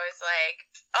because I was like,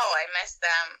 oh, I missed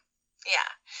them.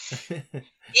 Yeah.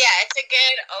 Yeah, it's a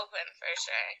good open for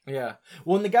sure. Yeah.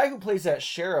 Well, and the guy who plays that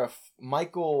sheriff,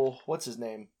 Michael, what's his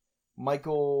name?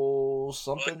 Michael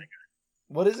something?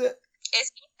 What is it? Is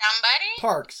he somebody?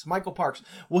 Parks. Michael Parks.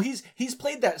 Well, he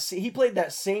played that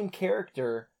same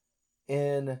character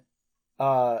in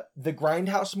the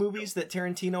Grindhouse movies that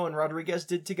Tarantino and Rodriguez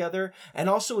did together, and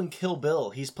also in Kill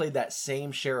Bill. He's played that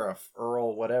same sheriff,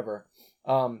 Earl, whatever.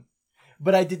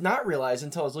 But I did not realize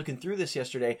until I was looking through this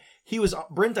yesterday. He was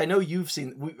Brent. I know you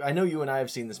and I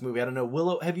have seen this movie. I don't know.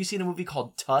 Willow, have you seen a movie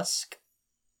called Tusk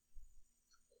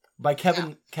by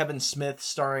Kevin Smith,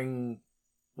 starring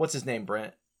what's his name,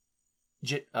 Brent?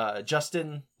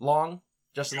 Justin Long.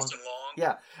 Justin Long.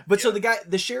 Yeah, but so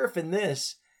the sheriff in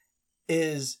this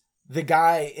is the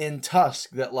guy in Tusk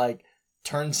that like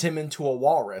turns him into a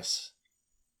walrus.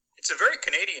 It's a very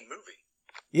Canadian movie.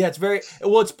 Yeah, it's very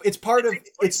well. It's part of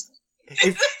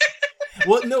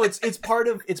well, no, it's part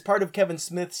of Kevin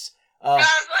Smith's.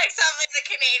 Sounds like something the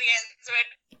Canadians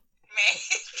would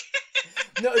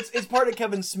make. No, it's part of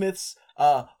Kevin Smith's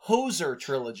Hoser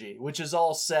trilogy, which is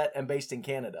all set and based in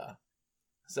Canada.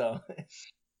 So.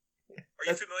 Are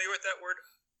you familiar with that word,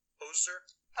 hoser?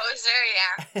 Hoser,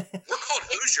 yeah. We're called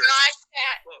Hoosiers.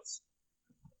 Close.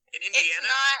 In Indiana? It's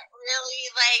not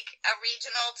really like a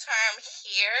regional term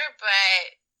here,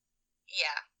 but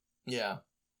yeah.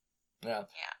 Yeah.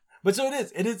 But so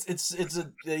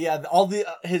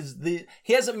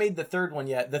he hasn't made the third one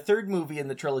yet. The third movie in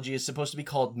the trilogy is supposed to be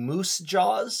called Moose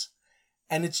Jaws,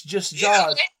 and it's just Jaws.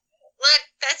 Look,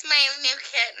 that's my new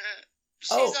kitten.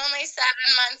 She's only 7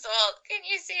 months old. Can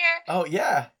you see her? Oh,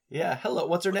 yeah. Yeah. Hello.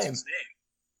 What's her name? His name?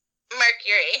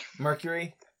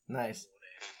 Mercury. Nice.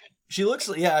 She looks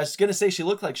like, I was going to say she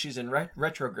looked like she's in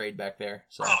retrograde back there.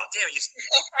 So. Oh, damn.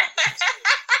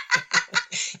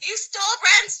 You stole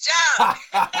Brent's joke.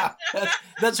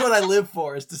 That's what I live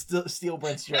for, is to steal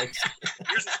Brent's jokes.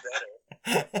 Yours is better.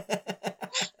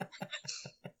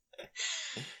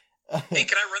 Hey,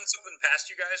 can I run something past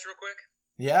you guys real quick?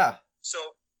 Yeah. So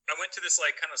I went to this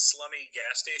like kind of slummy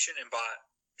gas station and bought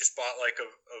like a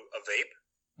vape.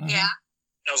 Yeah.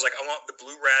 And I was like, I want the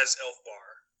Blue Raz Elf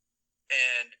Bar.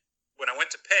 And when I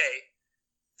went to pay,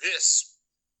 this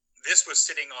was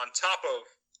sitting on top of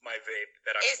my vape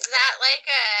that I. Is that like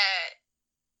a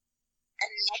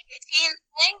nicotine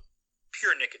thing?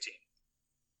 Pure nicotine.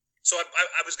 So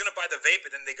I was gonna buy the vape,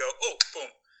 and then they go, oh,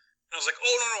 boom. And I was like,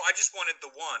 oh no, I just wanted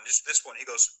the one, just this one. He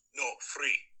goes, no,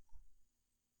 free.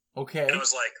 Okay. And I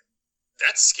was like,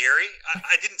 that's scary.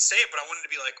 I didn't say it, but I wanted to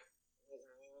be like,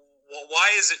 well,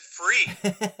 why is it free?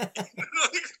 What's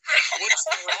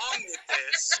wrong with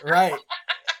this? Right.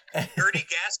 Dirty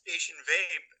gas station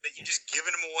vape that you just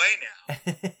giving them away now.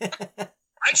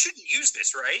 I shouldn't use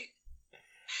this, right?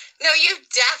 No, you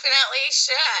definitely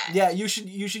should. Yeah, you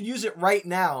should use it right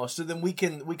now, so then we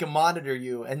can monitor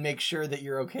you and make sure that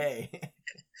you're okay.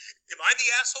 Am I the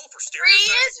asshole for stereotyping?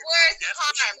 Free is worth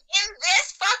harm. In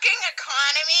this fucking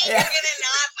economy, you're gonna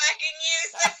not fucking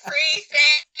use the free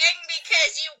thing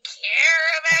because you care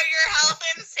about your health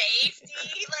and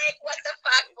safety? Like, what the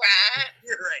fuck, Brad?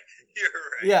 You're right.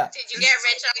 Yeah. Did you get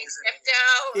rich on crypto?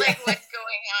 Like, what's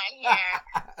going on here?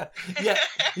 Yeah,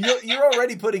 you're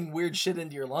already putting weird shit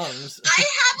into your lungs. I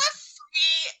have a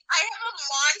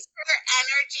Monster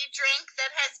energy drink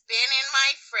that has been in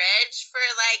my fridge for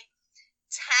like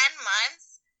 10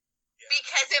 months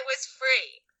because it was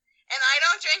free. And I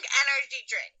don't drink energy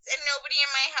drinks. And nobody in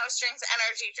my house drinks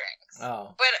energy drinks.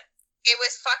 Oh. But it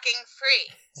was fucking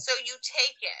free. So you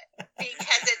take it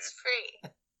because it's free.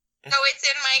 So it's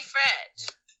in my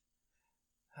fridge.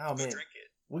 Oh man. Drink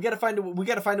it. We gotta find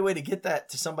a way to get that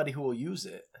to somebody who will use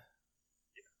it.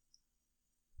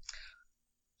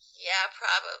 Yeah,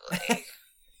 probably.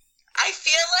 I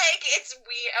feel like it's a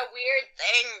weird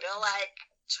thing to like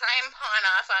try and pawn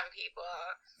off on people.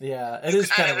 Yeah, it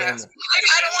is kind of random. Like,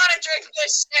 I don't want to drink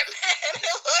this shit, man.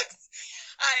 It looks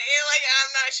like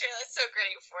I'm not sure that's so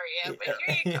great for you, but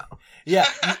here you go. Yeah,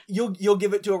 you'll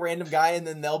give it to a random guy, and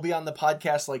then they'll be on the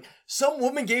podcast like, some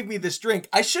woman gave me this drink.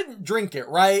 I shouldn't drink it,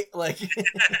 right? Like.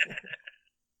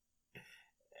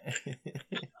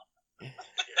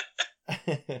 Oh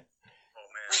man.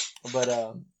 But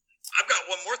I've got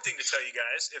one more thing to tell you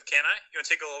guys. Can I? You want to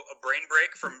take a brain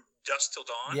break from dusk till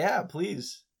dawn? Yeah,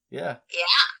 please. Yeah.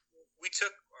 Yeah. We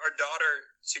took our daughter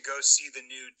to go see the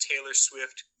new Taylor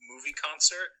Swift movie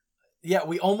concert. Yeah,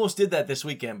 we almost did that this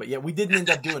weekend, but we didn't end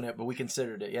up doing it, but we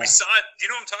considered it. Yeah. We saw it. Do you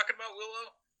know what I'm talking about,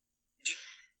 Willow?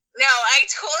 No, I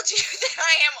told you that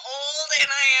I am old and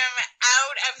I am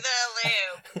out of the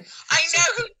loop. I know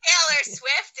who Taylor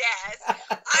Swift is.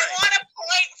 I want a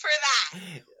point for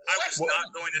that. I was not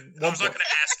going to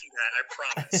ask you that, I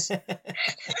promise.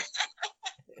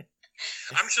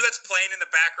 I'm sure that's playing in the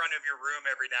background of your room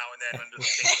every now and then under the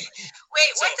table.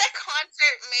 Wait, what's a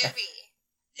concert movie?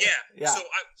 Yeah. So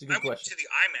I went to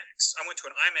the IMAX. I went to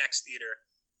an IMAX theater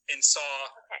and saw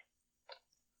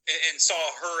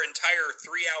her entire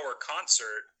 3-hour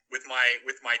concert with my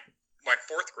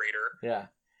fourth grader. Yeah.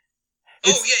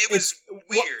 It was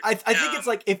weird. Well, I think it's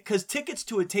like because tickets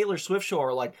to a Taylor Swift show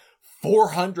are like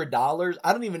 $400.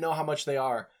 I don't even know how much they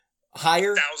are.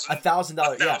 Higher,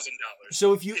 $1,000. Yeah.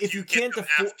 So if you can't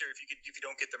afford, if you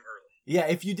don't get them early. Yeah,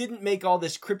 if you didn't make all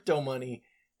this crypto money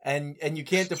and you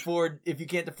can't afford, if you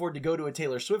can't afford to go to a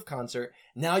Taylor Swift concert,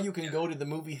 now you can go to the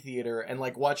movie theater and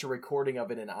like watch a recording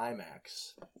of it in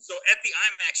IMAX. So at the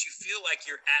IMAX, you feel like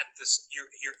you're at this, you're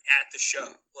at the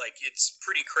show. Like, it's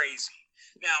pretty crazy.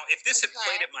 Now, if this had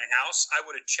played at my house, I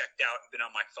would have checked out and been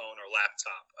on my phone or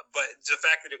laptop. But the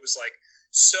fact that it was like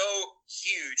so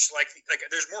huge, like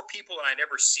there's more people than I'd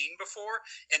ever seen before,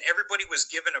 and everybody was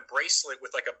given a bracelet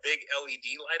with like a big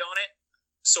LED light on it.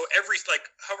 So every, like,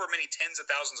 however many tens of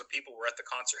thousands of people were at the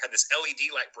concert had this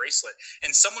LED light bracelet, and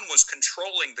someone was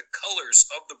controlling the colors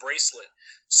of the bracelet.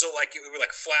 So, like, it would,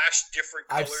 like, flash different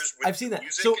colors with I've seen that.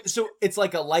 music. So it's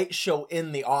like a light show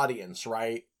in the audience,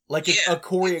 right? Like a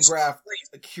choreographed,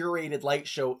 curated light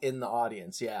show in the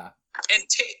audience, yeah. And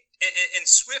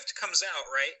Swift comes out,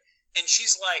 right? And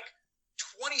she's, like,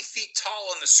 20 feet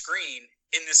tall on the screen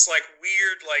in this, like,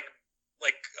 weird, like I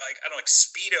don't know, like,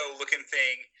 Speedo-looking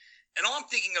thing. And all I'm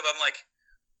thinking of, I'm like,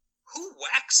 who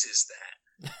waxes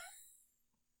that?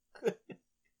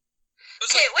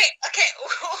 Okay, wait, okay.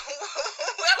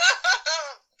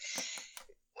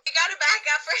 We gotta back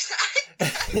up for a second.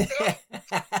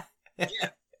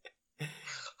 Yeah.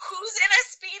 Who's in a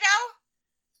Speedo?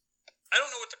 I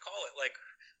don't know what to call it. Like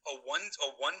a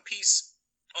one piece,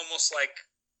 almost like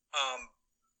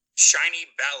shiny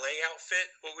ballet outfit.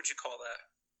 What would you call that?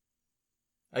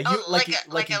 Like a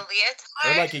leotard?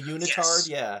 Or like a unitard,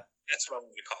 yes. Yeah. That's what I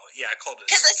wanted to call it. Yeah, I called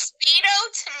it. Because a Speedo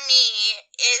to me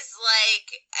is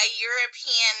like a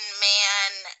European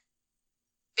man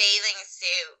bathing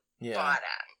suit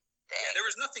bottom thing. Yeah, there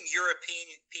was nothing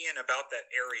European about that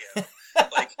area.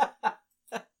 Like,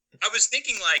 I was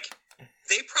thinking, like,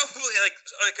 they probably, like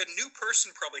a new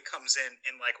person probably comes in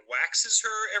and, like, waxes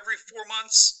her every 4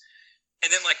 months. And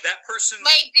then, like, that person...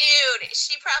 My dude,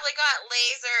 she probably got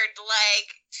lasered, like,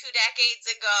 2 decades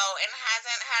ago and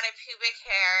hasn't had a pubic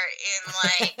hair in,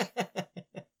 like,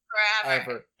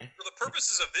 forever. For the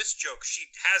purposes of this joke, she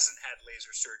hasn't had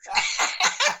laser surgery.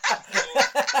 So,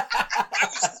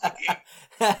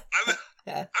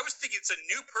 I was thinking it's a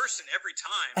new person every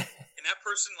time. And that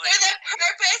person, like... For the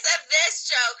purpose of this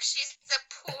joke, she's a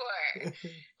poor,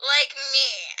 like me.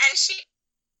 And she...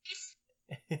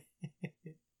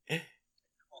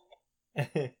 Oh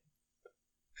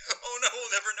no,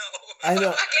 we'll never know. I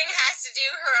know. Fucking has to do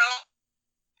her own.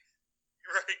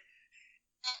 Right.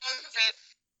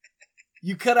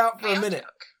 You cut out for a minute.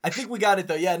 Joke. I think we got it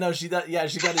though. Yeah, no, she does. Yeah,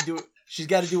 she's got to do. She's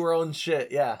got to do her own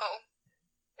shit. Yeah. Oh,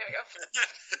 there we go.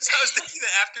 So I was thinking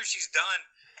that after she's done,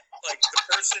 like the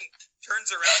person turns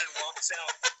around and walks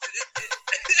out.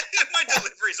 My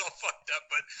delivery's all fucked up,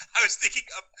 but I was thinking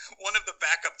one of the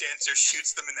backup dancers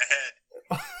shoots them in the head.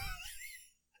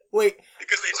 Wait.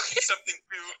 Because they see something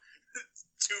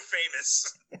too famous.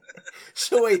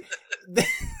 So wait.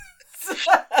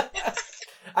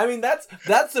 I mean, that's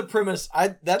the premise.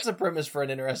 That's a premise for an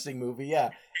interesting movie. Yeah.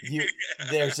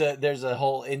 There's a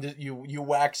whole you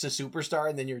wax a superstar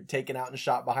and then you're taken out and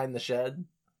shot behind the shed.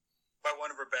 By one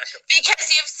of her backup.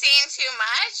 Because you've seen too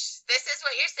much. This is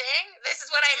what you're saying. This is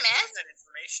what I missed. That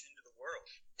information into the world.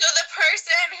 So the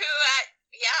person who,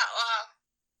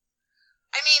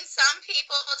 I mean, some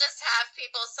people will just have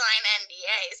people sign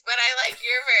NDAs, but I like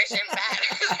your version better.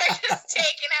 They're just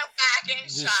taken out back and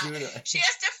shot. She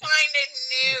has to find a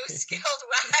new skilled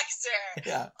waxer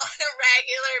on a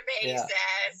regular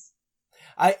basis.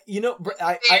 Very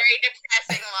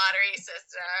depressing lottery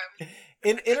system.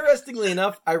 And interestingly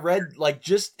enough, I read, like,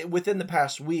 just within the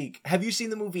past week, have you seen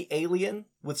the movie Alien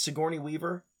with Sigourney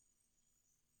Weaver?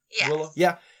 Yes. Willow?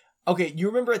 Yeah. Okay, you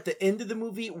remember at the end of the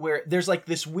movie where there's like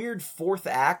this weird fourth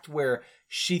act where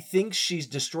she thinks she's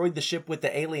destroyed the ship with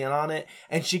the alien on it,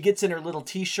 and she gets in her little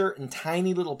t-shirt and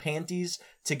tiny little panties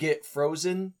to get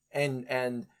frozen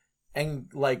and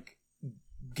like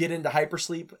get into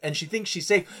hypersleep, and she thinks she's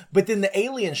safe, but then the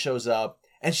alien shows up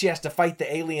and she has to fight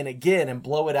the alien again and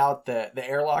blow it out the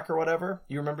airlock or whatever.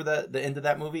 You remember the end of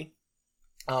that movie?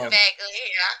 Vaguely,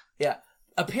 yeah. Yeah.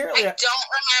 Apparently, I don't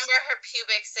remember her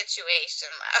pubic situation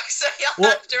though, so you'll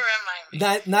have to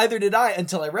remind me. Neither did I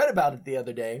until I read about it the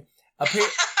other day.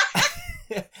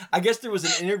 I guess there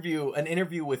was an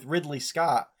interview with Ridley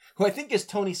Scott, who I think is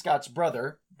Tony Scott's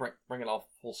brother. Bring it all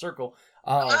full circle.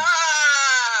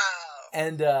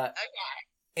 And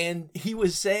he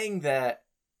was saying that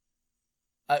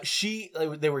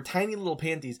they were tiny little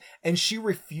panties, and she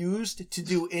refused to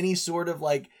do any sort of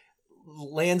like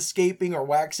landscaping or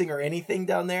waxing or anything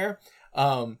down there.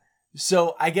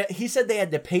 So he said they had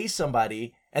to pay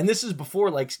somebody, and this is before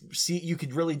like you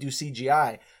could really do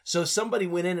CGI. So somebody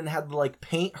went in and had to like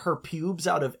paint her pubes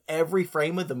out of every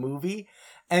frame of the movie.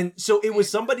 And so it was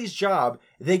somebody's job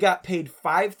they got paid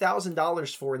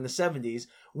 $5,000 for in the 70s,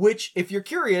 which, if you're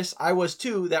curious, I was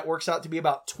too. That works out to be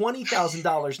about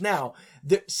 $20,000 now.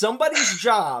 Somebody's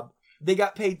job they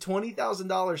got paid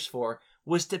 $20,000 for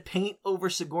was to paint over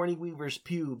Sigourney Weaver's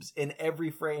pubes in every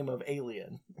frame of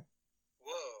Alien.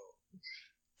 Whoa.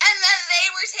 And then they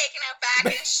were taken aback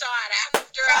and shot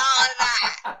after all of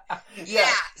that.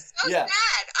 Yeah. So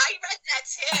sad. I read that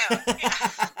too.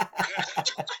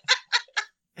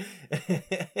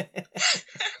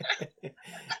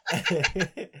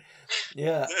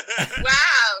 Yeah.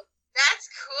 Wow. That's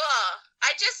cool.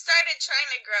 I just started trying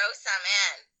to grow some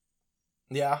in.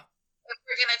 Yeah. If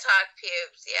we're going to talk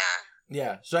pubes, yeah.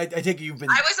 Yeah. So I think you've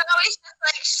been... I was always just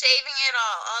like shaving it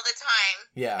all the time.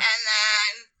 Yeah. And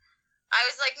then I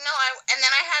was like, no, and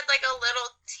then I had like a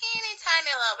little teeny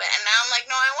tiny little bit. And now I'm like,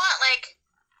 no, I want like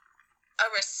a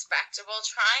respectable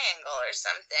triangle or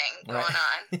something going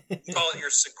on. You call it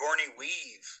your Sigourney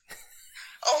weave.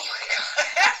 Oh my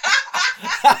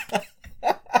God.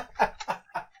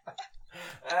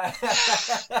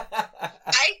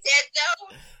 I did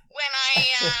though when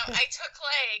I took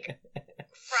like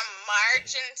from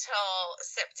March until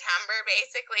September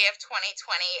basically of 2020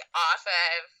 off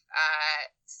of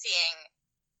seeing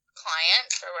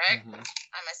clients for work. Mm-hmm.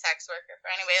 I'm a sex worker for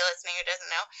anybody listening who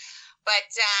doesn't know. But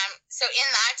so in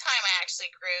that time I actually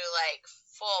grew like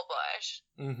full bush.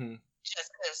 Mm-hmm.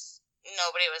 Just because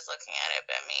nobody was looking at it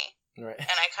but me. Right.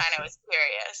 And I kind of was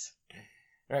curious.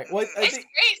 Right. Well, it's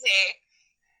crazy.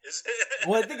 Is it?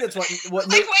 Well, I think that's what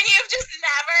like when you've just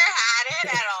never had it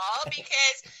at all,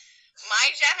 because my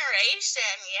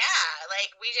generation, like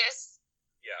we just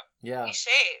we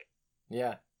shave.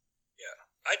 Yeah. Yeah,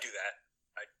 I do that.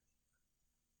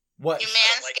 What? You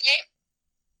manscape? Like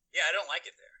yeah, I don't like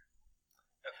it there.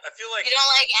 I feel like you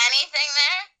don't like anything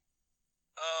there.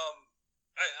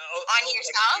 On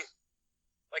yourself?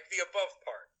 Like the above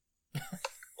part,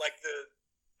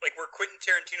 like where Quentin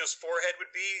Tarantino's forehead would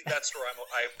be. That's where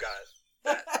I've got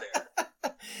that there.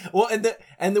 Well, and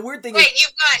the weird thing is,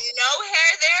 you've got no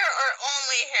hair there or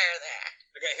only hair there?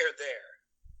 I got hair there,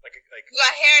 like you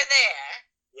got hair there.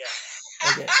 Yeah.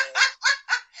 Okay.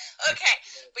 Okay,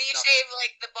 but you shave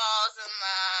like the balls and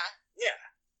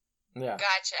the. Yeah.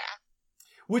 Gotcha.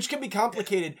 Which can be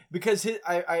complicated because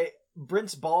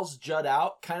Brent's balls jut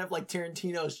out, kind of like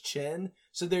Tarantino's chin.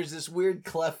 So there's this weird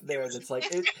cleft there that's like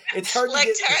it's hard like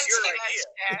to get. Tarantino's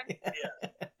chin.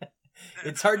 Yeah.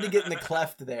 It's hard to get in the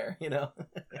cleft there, you know.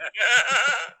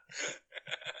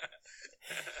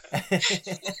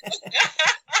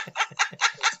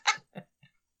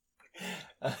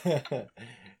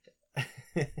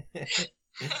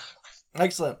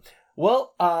 Excellent.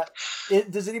 Well,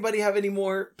 does anybody have any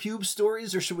more pube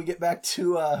stories, or should we get back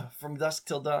to From Dusk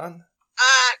Till Dawn?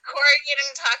 Corey, you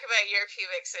didn't talk about your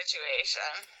pubic situation.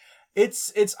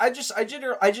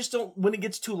 I just don't, when it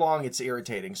gets too long, it's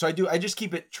irritating. So I just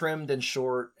keep it trimmed and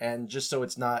short, and just so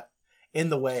it's not in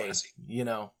the way, you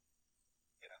know.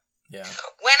 Yeah.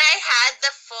 When I had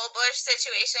the full bush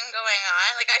situation going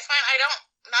on, like I'm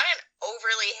not an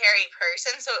overly hairy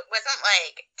person, so it wasn't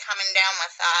like coming down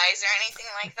my thighs or anything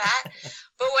like that.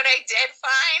 But what I did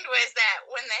find was that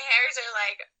when the hairs are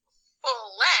like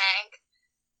full length,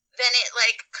 then it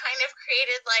like kind of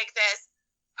created like this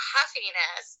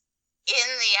puffiness in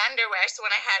the underwear. So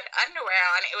when I had underwear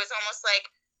on, it was almost like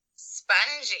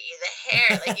spongy, the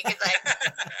hair, like you could like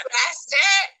rest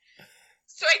it.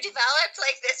 So I developed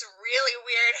like this really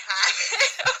weird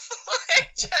habit of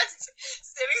like just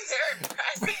sitting there and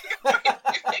pressing my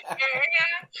pubic area.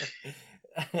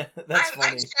 That's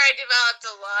funny. I'm sure I developed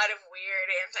a lot of weird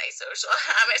antisocial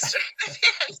habits during the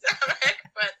pandemic,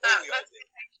 but that's what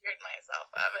I cured myself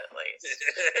of at least.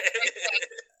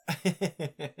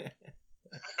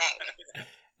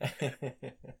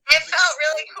 It felt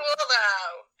really cool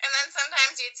though. And then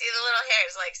sometimes you'd see the little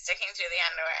hairs like sticking through the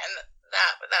underwear, and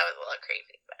that was a little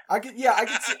creepy. But.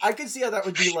 I could see how that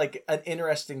would be like an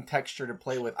interesting texture to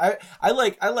play with. I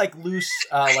like loose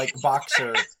like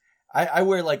boxer. I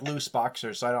wear like loose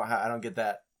boxers, so I don't get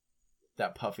that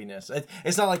puffiness.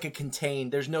 It's not like a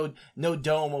contained. There's no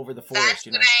dome over the forest. That's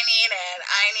what I needed.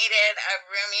 I needed a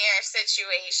roomier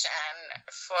situation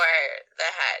for the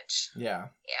hedge. Yeah.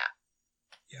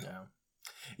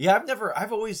 Yeah, I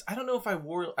don't know if I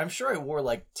wore, I'm sure I wore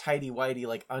like tighty-whitey,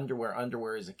 like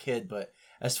underwear as a kid, but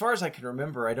as far as I can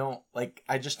remember,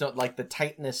 I just don't like the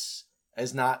tightness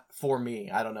is not for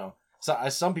me. I don't know. So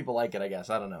some people like it, I guess.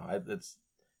 I don't know. It's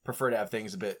prefer to have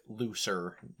things a bit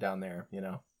looser down there, you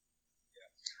know?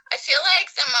 I feel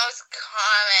like the most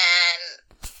common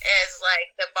is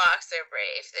like the boxer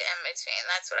brief, the in-between.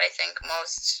 That's what I think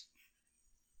most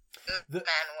men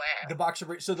wear. The boxer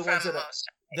brief. So the ones that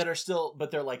that are still,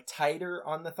 but they're like tighter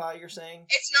on the thigh, you're saying?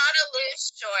 It's not a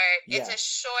loose short. Yeah. It's a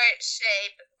short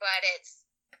shape, but it's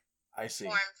form-fitting,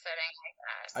 I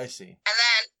guess. I see. And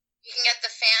then you can get the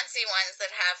fancy ones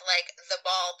that have like the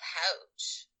ball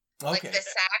pouch. Okay. Like the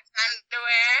Sax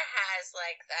underwear has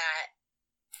like that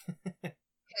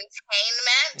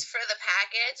containment for the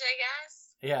package, I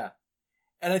guess. Yeah.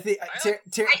 And I think I see a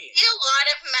lot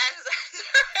of men's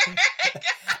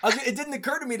underwear. It didn't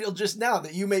occur to me till just now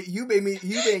that you may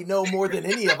know more than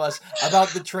any of us about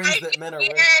the trends that men are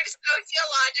wearing. Weird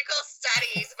sociological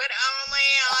studies, but only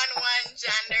on one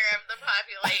gender of the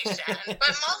population,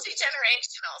 but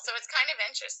multi-generational. So it's kind of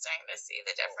interesting to see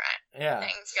the different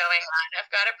things going on. I've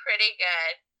got a pretty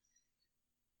good.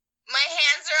 My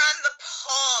hands are on the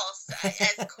pulse,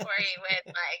 as Corey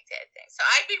would like to think. So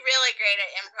I'd be really great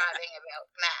at improvising about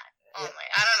men only.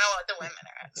 I don't know what the women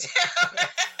are up to.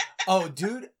 Oh,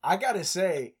 dude, I gotta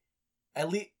say, at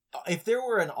least if there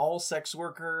were an all-sex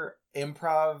worker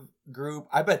improv group,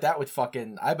 I bet that would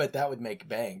make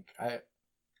bank.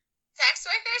 Sex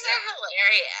workers are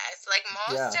hilarious. Like,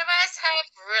 most of us have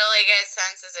really good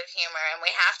senses of humor, and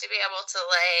we have to be able to,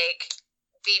 like,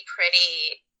 be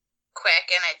pretty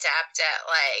quick and adapt at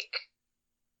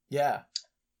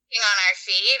being on our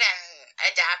feet and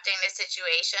adapting to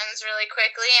situations really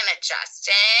quickly and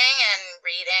adjusting and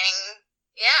reading.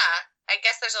 I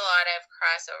guess there's a lot of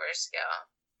crossover skill.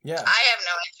 I have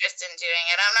no interest in doing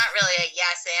it. I'm not really a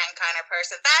yes and kind of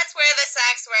person. That's where the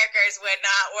sex workers would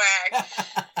not work.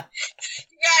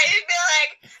 You guys would be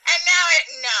like, and now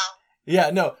no.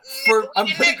 Yeah, no. I'm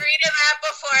didn't agree to that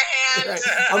beforehand. Right.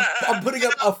 I'm putting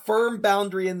up a firm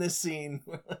boundary in this scene.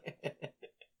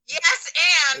 Yes,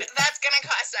 and that's gonna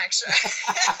cost extra.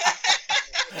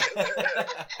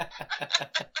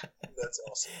 That's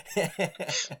awesome.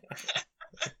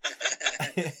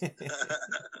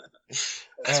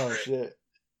 Shit.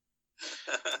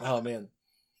 Oh man.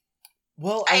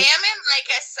 Well, I am in like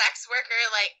a sex worker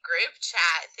like group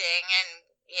chat thing, and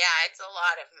it's a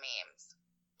lot of memes.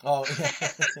 Oh,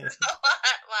 it's a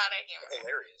lot of humor.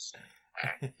 Hilarious.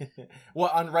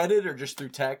 What, on Reddit or just through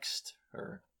text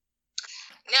or?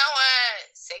 No,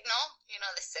 Signal. You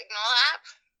know the Signal app?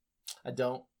 I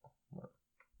don't.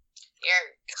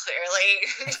 You're clearly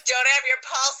don't have your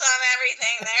pulse on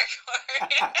everything there,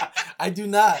 Corey. I do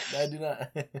not.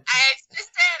 It's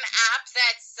just an app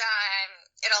that's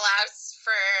it allows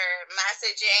for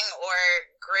messaging or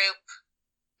group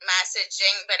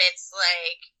messaging, but it's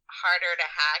like harder to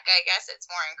hack. I guess it's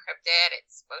more encrypted.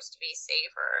 It's supposed to be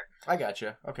safer. I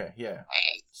gotcha. Okay, yeah.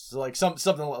 Right. So like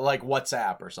something like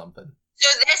WhatsApp or something. So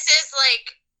this is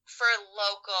like for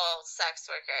local sex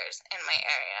workers in my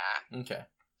area. Okay.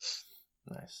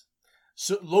 Nice.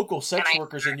 So local sex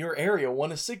workers in your area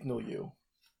want to signal you.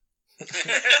 Sex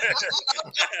workers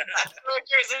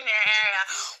in your area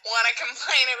want to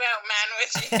complain about men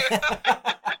with you.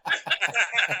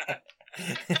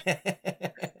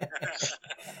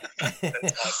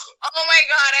 Oh my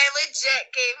god, I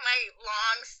legit gave my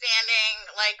long-standing,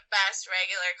 like, best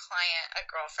regular client a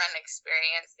girlfriend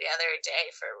experience the other day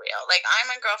for real. Like,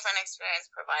 I'm a girlfriend experience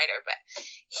provider, but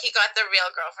he got the real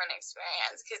girlfriend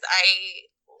experience because I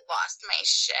lost my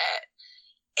shit.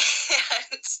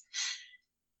 And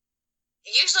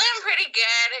usually I'm pretty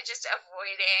good at just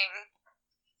avoiding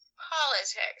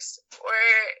politics or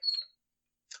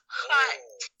hot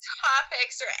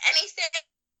topics or anything that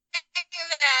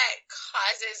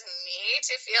causes me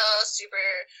to feel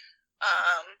super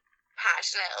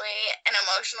passionately and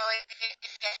emotionally.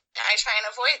 I try and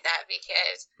avoid that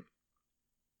because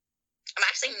I'm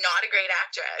actually not a great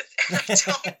actress.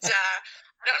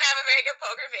 I don't have a very good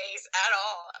poker face at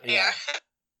all. Yeah.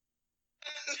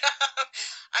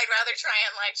 I'd rather try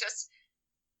and like just,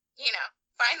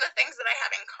 find the things that I have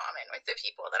in common with the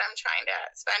people that I'm trying to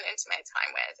spend intimate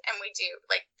time with. And we do,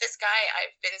 like, this guy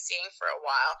I've been seeing for a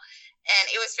while, and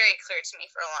it was very clear to me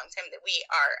for a long time that we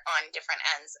are on different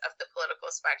ends of the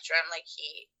political spectrum. Like,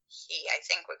 he I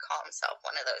think would call himself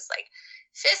one of those, like,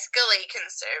 fiscally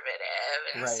conservative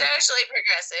and socially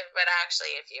progressive, but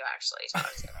actually, if you actually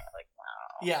talk to him, like,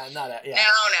 no. Yeah, No.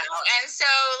 And so,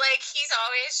 like, he's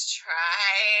always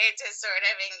tried to sort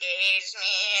of engage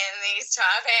me in these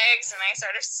topics, and I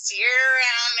sort of steer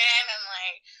around it, and,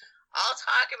 like, I'll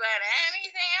talk about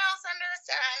anything else under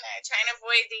the sun. I try and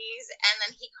avoid these, and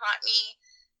then he caught me,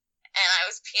 and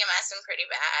I was PMSing pretty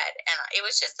bad, and it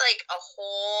was just, like, a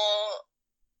whole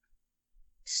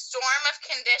storm of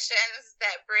conditions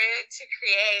that brewed to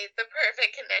create the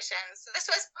perfect conditions. So this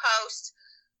was post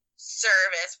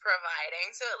service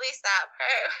providing, so at least that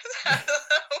part was out of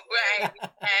the way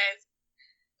because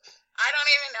I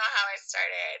don't even know how I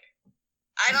started.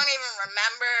 I don't even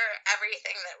remember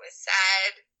everything that was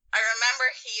said. I remember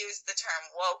he used the term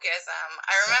wokeism.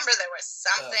 I remember there was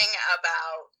something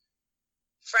about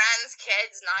friends'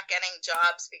 kids not getting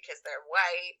jobs because they're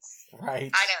white.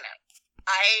 Right. I don't know.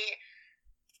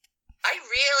 I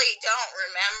really don't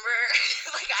remember.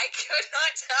 Like, I could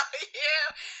not tell you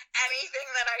anything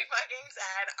that I fucking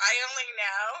said. I only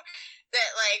know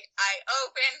that, like, I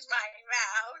opened my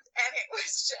mouth and it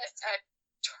was just a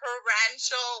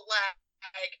torrential,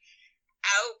 like,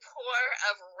 outpour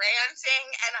of ranting,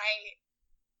 and I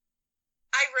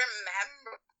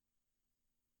remember,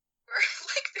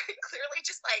 like, very clearly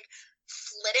just, like,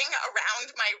 flitting around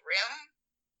my room,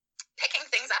 picking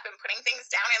things up and putting things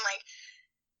down, and, like,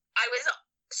 I was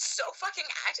so fucking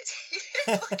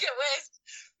agitated. Like, it was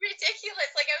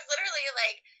ridiculous. Like, I was literally,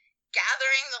 like,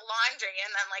 gathering the laundry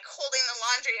and then, like, holding the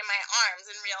laundry in my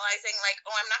arms and realizing, like,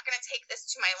 oh, I'm not going to take this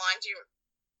to my laundry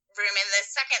room in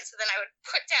this second. So then I would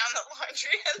put down the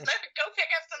laundry and then go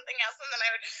pick up something else, and then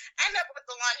I would end up with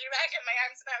the laundry bag in my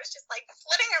arms, and I was just, like,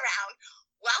 flitting around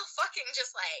while fucking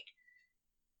just, like,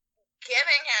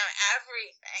 giving him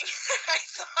everything I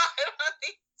thought on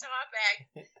these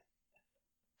topics.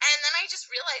 And then I just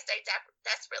realized I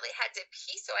desperately had to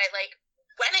pee, so I, like,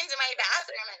 went into my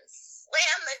bathroom and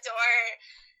slammed the door,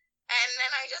 and then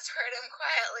I just heard him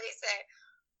quietly say,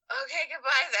 okay,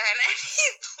 goodbye then, and he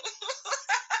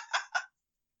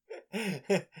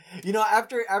You know,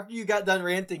 after you got done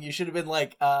ranting, you should have been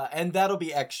like, and that'll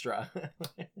be extra.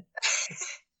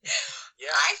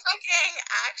 Yeah. I fucking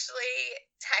actually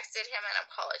texted him and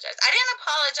apologized. I didn't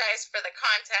apologize for the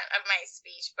content of my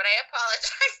speech, but I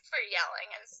apologized for yelling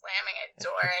and slamming a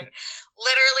door. And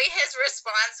literally his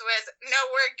response was, no,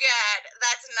 we're good.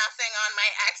 That's nothing on my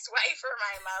ex-wife or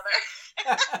my mother.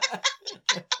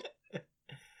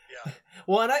 Yeah.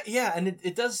 Well, and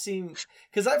it does seem,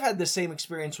 because I've had the same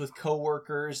experience with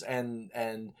coworkers and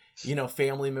you know,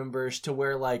 family members, to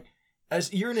where, like,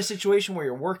 as you're in a situation where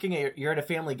you're working, you're at a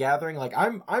family gathering, like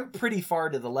I'm pretty far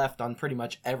to the left on pretty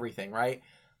much everything, right?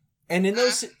 And in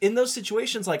those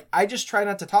situations, like, I just try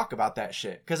not to talk about that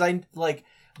shit, because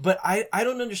but I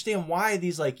don't understand why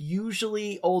these, like,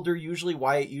 usually older, usually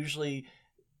white, usually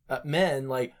men,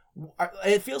 like,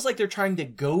 it feels like they're trying to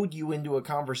goad you into a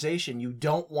conversation you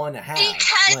don't want to have.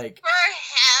 Because like, for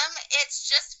him, it's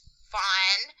just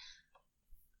fun,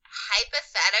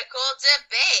 hypothetical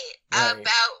debate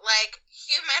about, like,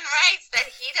 human rights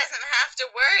that he doesn't have to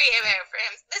worry about for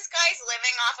him. This guy's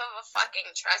living off of a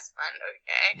fucking trust fund,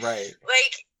 okay? Right.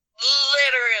 Like,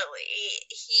 literally,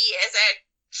 he is a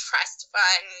trust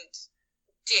fund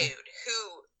dude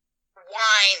who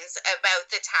whines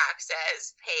about the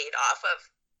taxes paid off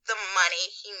of the money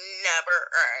he never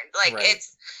earned. Like, right.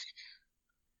 it's...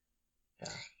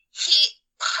 Yeah. He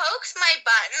pokes my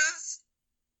buttons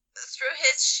through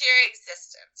his sheer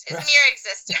existence, his mere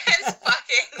existence,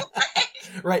 fucking,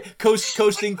 like... Right,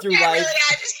 coasting through life. I'm really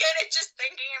agitated just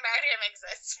thinking about him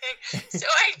existing, so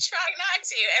I try not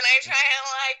to, and I try and,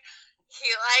 like, he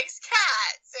likes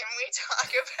cats, and we talk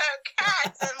about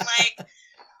cats, and, like,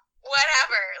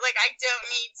 whatever. Like, I don't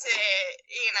need to,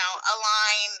 you know,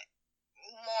 align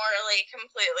morally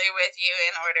completely with you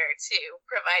in order to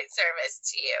provide service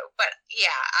to you. But yeah,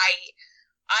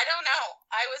 I don't know.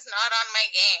 I was not on my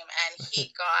game, and he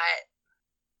got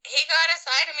a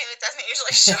side of me that doesn't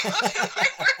usually show up in my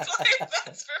work life.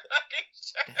 That's for fucking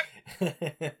sure.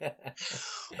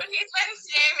 But he's been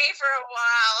seeing me for a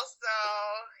while, so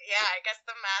yeah, I guess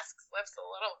the mask slips a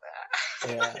little bit.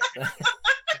 Yeah,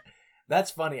 that's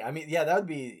funny. I mean, yeah, that'd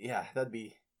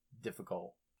be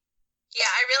difficult. Yeah,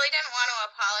 I really didn't want to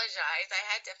apologize. I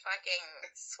had to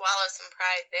fucking swallow some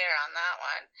pride there on that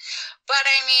one. But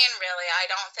I mean, really,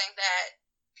 I don't think that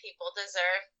people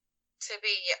deserve to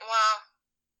be, well,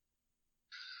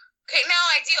 okay, no,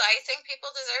 I do. I think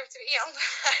people deserve to be yelled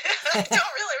at. I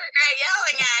don't really regret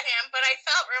yelling at him, but I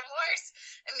felt remorse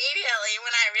immediately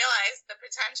when I realized the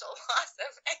potential loss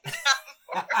of income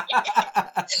for me.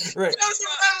 Right. So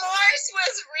the remorse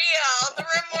was real. The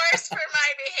remorse for my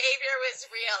behavior was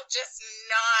real, just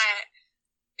not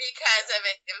because of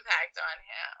its impact on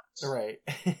him. Right.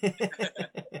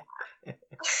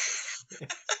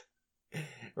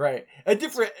 Right. A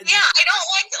different... Yeah, I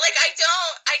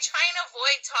try and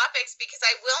avoid topics because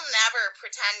I will never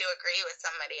pretend to agree with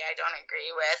somebody I don't agree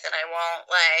with, and I won't,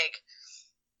 like...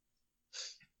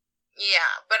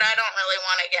 Yeah, but I don't really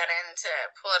want to get into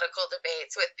political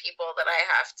debates with people that I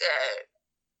have to,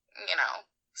 you know,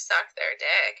 suck their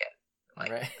dick.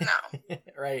 Like, right. No.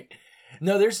 Right.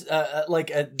 No, there's,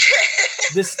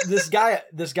 this guy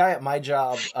at my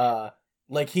job,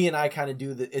 like he and I kind of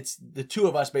do it's the two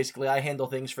of us basically. I handle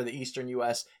things for the Eastern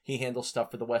U.S. He handles stuff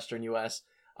for the Western U.S.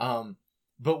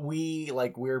 But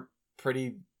we're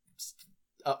pretty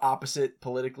opposite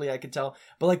politically, I could tell.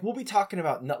 But like we'll be talking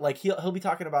about like he'll be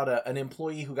talking about an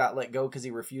employee who got let go because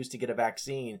he refused to get a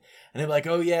vaccine, and he'll be like,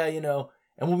 oh yeah, you know.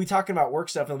 And we'll be talking about work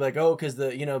stuff, and they'll be like, oh, because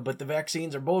but the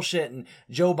vaccines are bullshit, and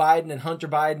Joe Biden and Hunter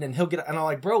Biden, and and I'm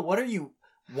like, bro,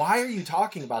 why are you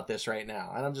talking about this right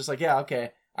now? And I'm just like, yeah,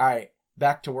 okay, all right.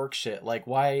 Back to work shit. Like,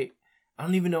 why? I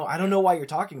don't know why you're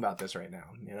talking about this right now,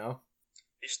 you know?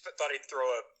 He just thought he'd throw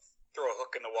a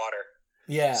hook in the water.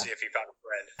 Yeah. See if he found a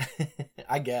friend.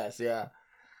 I guess, yeah.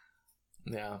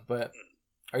 Yeah, but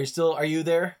are you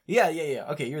there? Yeah.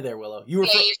 Okay, you're there, Willow. You came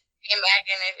back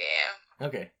in with you.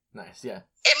 Okay, nice, yeah.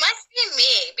 It must be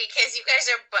me, because you guys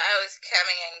are both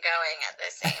coming and going at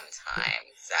the same time.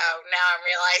 So now I'm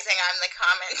realizing I'm the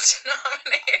common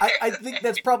denominator. I think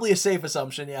that's probably a safe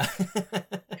assumption, yeah.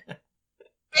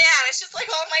 Yeah, it's just like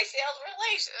all my failed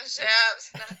relationships.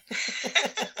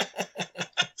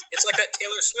 It's like that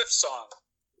Taylor Swift song.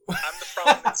 I'm the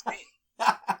problem, it's me.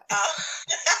 Oh.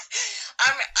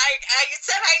 I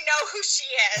said I know who she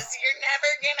is.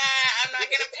 I'm not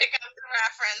gonna pick up the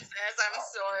references. I'm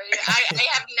sorry. I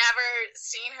have never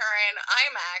seen her in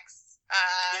IMAX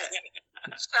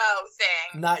show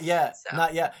thing. Not yet. So.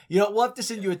 Not yet. You know, we'll have to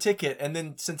send you a ticket, and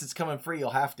then since it's coming free,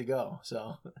 you'll have to go.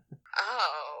 So.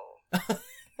 Oh.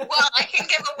 Well, I can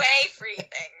give away free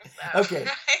things. So. Okay,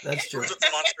 that's true.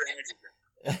 Monster Energy drink.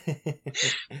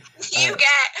 You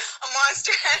get a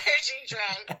Monster Energy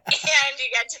drink, and you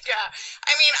get to go.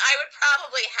 I mean, I would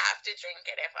probably have to drink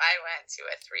it if I went to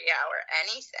a 3-hour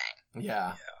anything.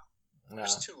 Yeah. It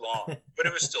was too long, but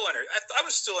it was still I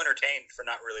was still entertained for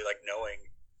not really like knowing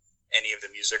any of the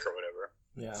music or whatever.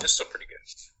 Yeah, it's still pretty good.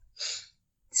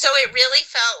 So it really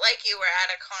felt like you were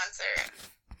at a concert.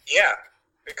 Yeah,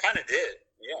 it kind of did.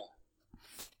 Yeah.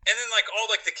 And then, like, all,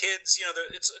 like, the kids, you know,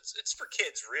 it's for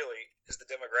kids, really, is the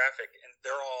demographic. And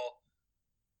they're all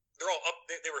up,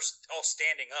 they were all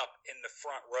standing up in the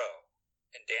front row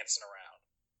and dancing around.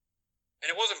 And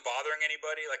it wasn't bothering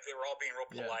anybody. Like, they were all being real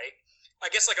polite. Yeah.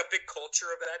 I guess, like, a big culture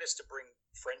of that is to bring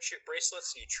friendship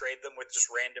bracelets. And you trade them with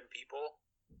just random people.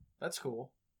 That's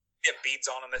cool. You have beads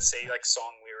on them that say, like,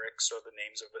 song lyrics or the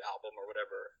names of the album or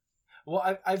whatever. Well,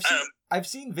 I've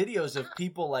seen videos of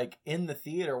people like in the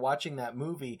theater watching that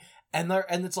movie, and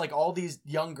it's like all these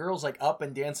young girls like up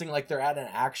and dancing like they're at an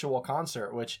actual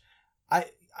concert. Which I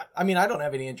mean, I don't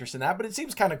have any interest in that, but it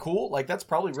seems kind of cool. Like that's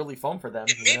probably really fun for them.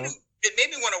 It made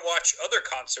me want to watch other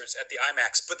concerts at the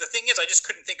IMAX. But the thing is, I just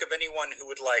couldn't think of anyone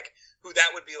who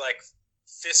that would be like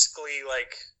fiscally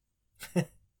like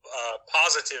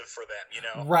positive for them. You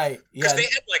know, right? Yeah, because they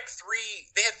had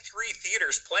three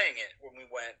theaters playing it when we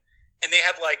went. And they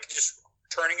had, like, just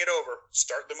turning it over,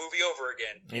 start the movie over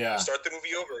again. Yeah. Start the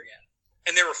movie over again.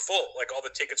 And they were full. Like, all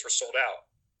the tickets were sold out.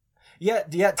 Yeah.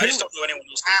 I just don't know anyone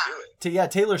else who would do it. Yeah,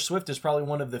 Taylor Swift is probably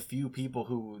one of the few people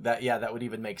who that would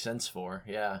even make sense for.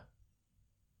 Yeah.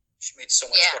 She made so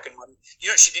much fucking money. You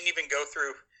know, she didn't even go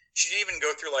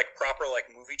through, like, proper,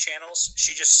 like, movie channels.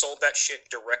 She just sold that shit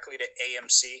directly to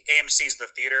AMC. AMC's the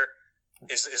theater,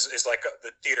 is like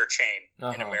the theater chain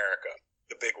in America.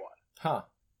 The big one. Huh.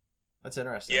 That's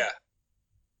interesting. Yeah.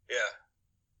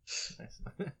 Nice.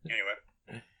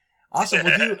 Anyway. Awesome.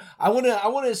 Well, I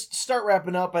want to start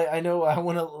wrapping up. I know I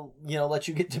want to let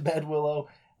you get to bed, Willow.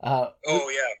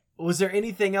 Was there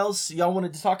anything else y'all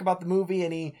wanted to talk about the movie?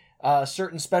 Any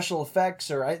certain special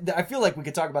effects, or I feel like we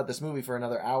could talk about this movie for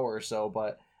another hour or so.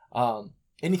 But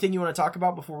anything you want to talk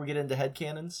about before we get into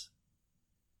headcanons?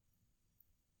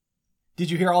 Did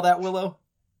you hear all that, Willow?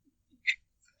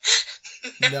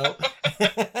 No.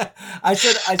 I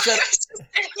said.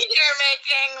 You're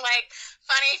making like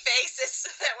funny faces so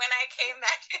that when I came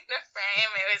back into frame,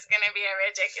 it was going to be a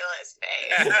ridiculous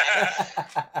face.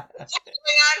 It's been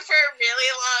going on for a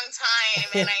really long time,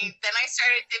 and then I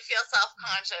started to feel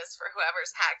self-conscious for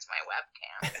whoever's hacked my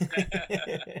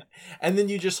webcam. And then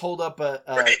you just hold up a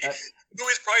who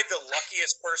is probably the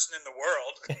luckiest person in the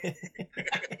world.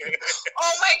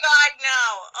 Oh my god, no!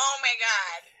 Oh my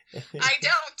god. I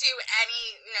don't do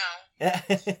any.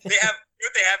 They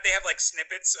have like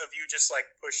snippets of you just like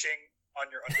pushing on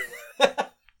your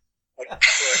underwear. Like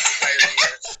for like entire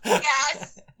years.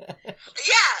 Yes.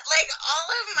 Yeah, like all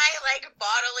of my like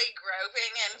bodily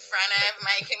groping in front of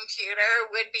my computer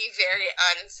would be very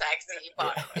unsexy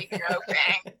bodily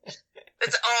groping.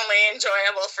 It's only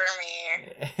enjoyable for me.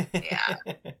 Yeah.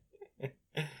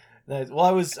 Nice. Well,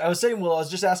 I was saying, Will, I was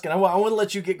just asking. I want to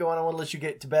let you get going. I want to let you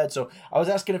get to bed. So I was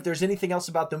asking if there's anything else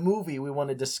about the movie we want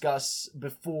to discuss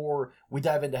before we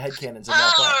dive into headcanons.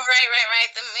 Right.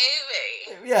 The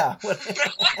movie. Yeah. That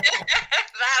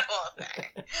whole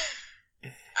thing.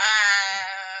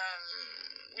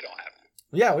 We don't have to.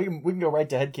 Yeah, we can go right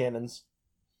to headcanons.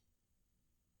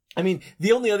 I mean,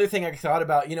 the only other thing I thought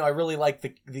about, I really like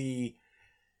the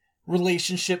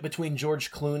relationship between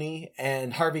George Clooney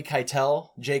and Harvey Keitel,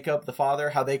 Jacob, the father,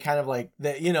 how they kind of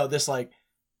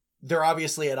they're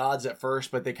obviously at odds at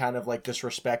first, but they kind of this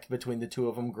respect between the two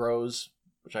of them grows,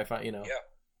 which I find, Yeah.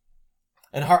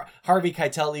 And Harvey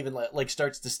Keitel even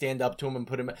starts to stand up to him and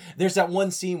put him. There's that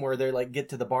one scene where they get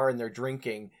to the bar and they're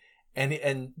drinking,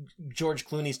 and George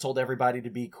Clooney's told everybody to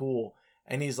be cool.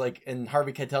 And he's and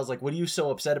Harvey Keitel's what are you so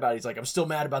upset about? He's I'm still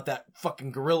mad about that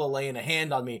fucking gorilla laying a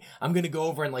hand on me. I'm going to go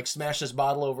over and smash this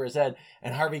bottle over his head.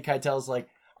 And Harvey Keitel's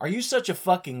are you such a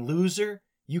fucking loser?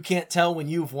 You can't tell when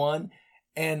you've won.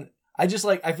 And I just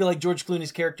I feel like George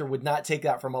Clooney's character would not take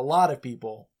that from a lot of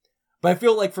people. But I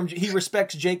feel he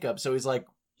respects Jacob. So he's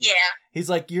yeah. He's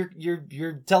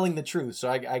you're telling the truth. So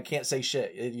I can't say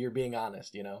shit. You're being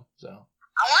honest, so.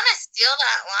 I want to steal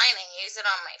that line and use it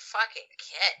on my fucking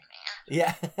kid, man.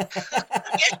 Yeah.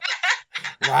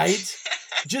 Right?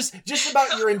 Just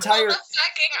about your entire... All the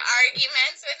fucking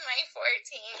arguments with my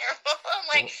 14-year-old.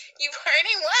 I'm you've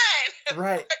already won.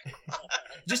 Right.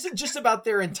 Just about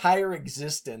their entire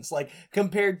existence.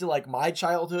 Compared to, my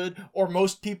childhood or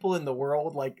most people in the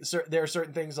world, there are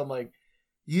certain things I'm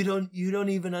you don't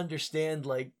even understand,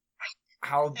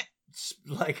 how,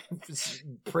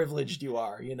 privileged you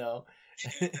are,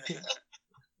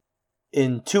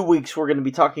 In 2 weeks, we're going to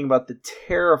be talking about the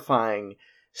terrifying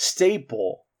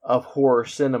staple of horror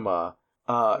cinema,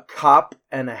 Cop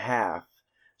and a Half.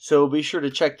 So be sure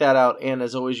to check that out. And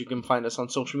as always, you can find us on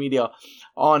social media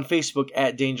on Facebook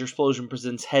at Danger Explosion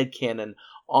Presents Headcanon,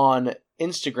 on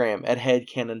Instagram at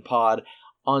HeadcanonPod,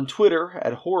 on Twitter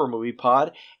at Horror Movie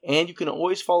Pod, and you can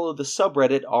always follow the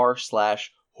subreddit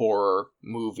r/Horror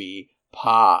Movie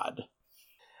Pod.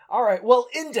 All right, well,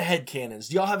 into headcanons.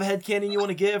 Do y'all have a headcanon you want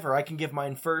to give, or I can give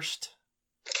mine first?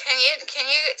 Can you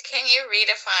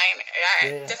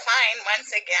redefine define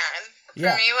once again for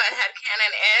me what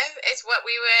headcanon is? It's what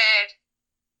we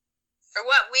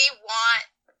want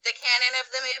the canon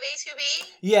of the movie to be.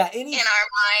 Yeah, in our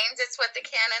minds, it's what the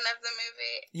canon of the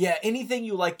movie. Yeah, anything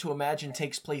you like to imagine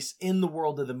takes place in the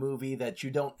world of the movie that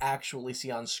you don't actually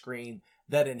see on screen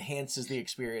that enhances the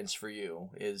experience for you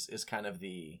is kind of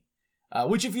the.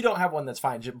 Which, if you don't have one, that's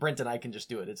fine. Brent and I can just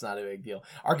do it. It's not a big deal.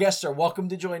 Our guests are welcome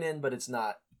to join in, but it's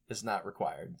not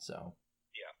required. So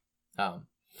yeah.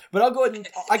 But I'll go ahead and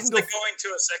I can go. Going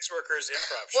to a sex worker's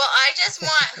improv show. Well, I just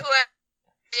want whoever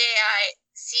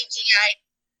CGI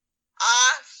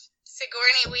off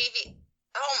Sigourney Weaver.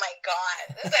 Oh my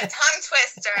God, this is a tongue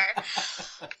twister.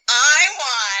 I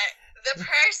want the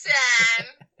person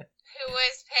who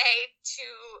was paid to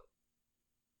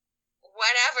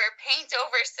paint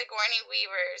over Sigourney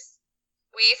Weaver's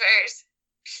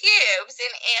pubes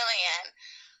in Alien.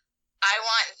 I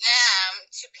want them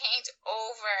to paint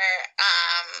over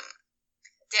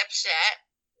dipshit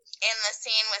in the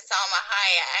scene with Salma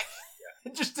Hayek.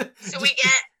 So we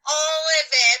get all of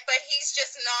it, but he's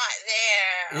just not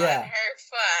there on her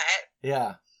foot.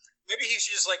 Yeah. Maybe he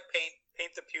should just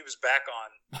paint the pubes back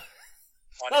on.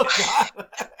 Oh God!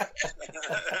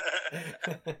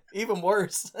 Even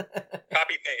worse.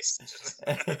 Copy paste.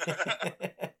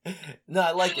 No,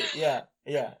 I like it. Yeah.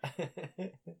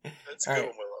 That's a good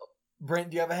one, Willow. Brent,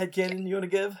 do you have a headcanon you want to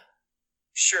give?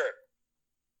 Sure.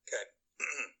 Okay.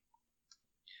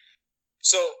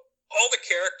 So all the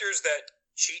characters that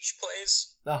Cheech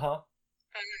plays,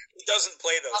 he doesn't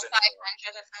play those anymore.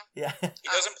 Yeah, he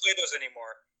doesn't play those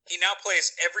anymore. He now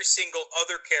plays every single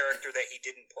other character that he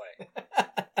didn't play.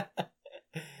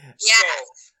 Yes. So,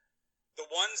 the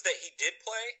ones that he did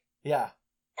play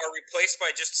are replaced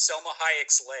by just Selma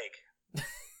Hayek's leg.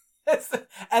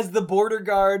 As the border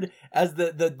guard, as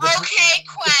the Okay,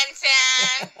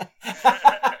 Quentin!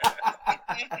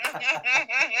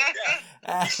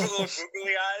 These little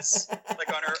googly eyes,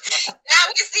 on her. That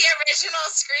was the original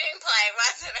screenplay,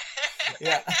 wasn't it?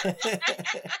 Yeah.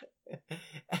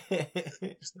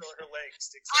 Still her leg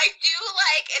sticks. I do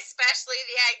like especially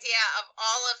the idea of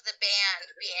all of the band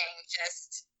being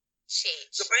just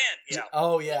Cheech. The band, yeah.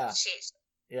 Oh yeah. Cheech.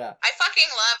 Yeah. I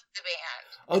fucking loved the band.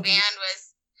 The band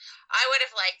was. I would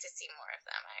have liked to see more of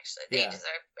them. Actually, they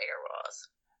deserve bigger roles.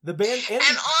 The band,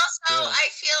 and also I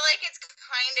feel like it's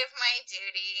kind of my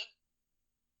duty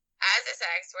as a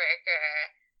sex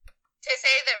worker to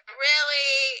say that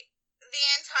really the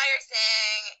entire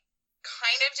thing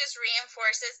kind of just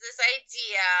reinforces this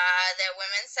idea that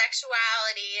women's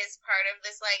sexuality is part of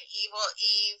this, like, evil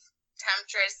Eve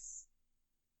temptress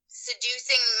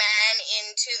seducing men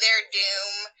into their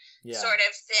doom sort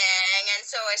of thing. And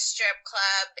so a strip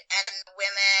club and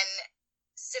women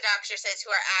seductresses who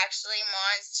are actually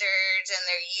monsters, and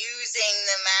they're using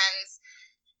the men's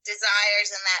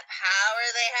desires and that power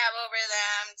they have over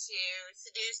them to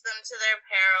seduce them to their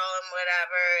peril and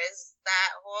whatever, is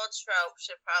that whole trope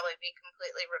should probably be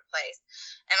completely replaced.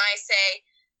 And I say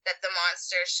that the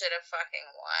monsters should have fucking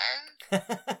won.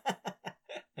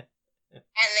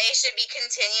 And they should be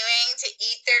continuing to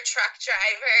eat their truck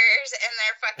drivers and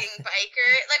their fucking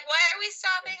biker. Like, why are we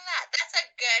stopping that? That's a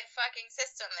good fucking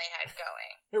system they had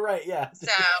going. You're right, yeah.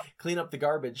 So clean up the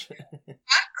garbage.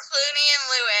 Fuck Clooney and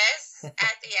Lewis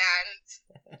at the end.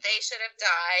 They should have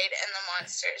died, and the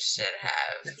monsters should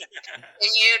have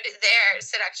continued their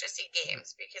seductressy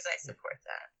games, because I support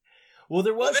that. Well,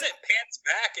 there was. Well, then it pans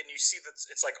back, and you see that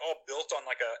it's like all built on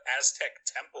like a Aztec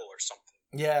temple or something.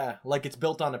 Yeah, like it's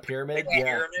built on a pyramid. Like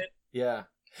pyramid. Yeah.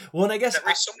 Well, and I guess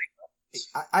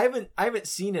I haven't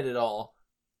seen it at all,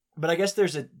 but I guess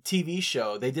there's a TV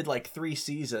show. They did like 3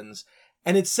 seasons,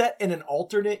 and it's set in an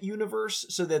alternate universe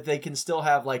so that they can still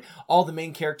have, like, all the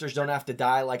main characters don't have to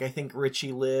die. Like, I think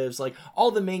Richie lives. Like,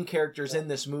 all the main characters in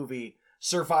this movie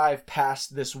survive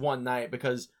past this one night,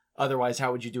 because otherwise,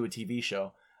 how would you do a TV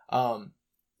show?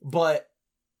 But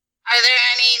are there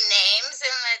any names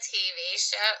in the TV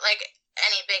show? Like,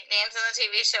 any big names in the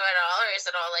TV show at all, or is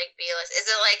it all like B-list? Is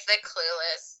it like the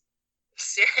Clueless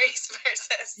series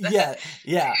versus the movie?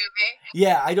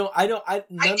 Yeah, I did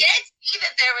see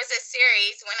that there was a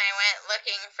series when I went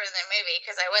looking for the movie,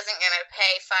 because I wasn't gonna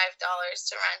pay $5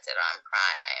 to rent it on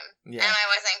Prime, and I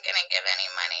wasn't gonna give any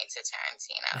money to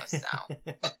Tarantino. So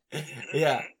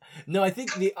yeah, no, I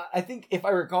think if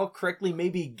I recall correctly,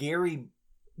 maybe Gary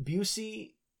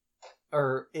Busey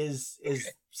or is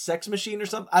Sex Machine or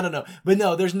something. I don't know, but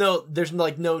no, there's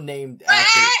like no named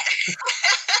actor.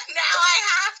 Now I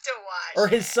have to watch. Or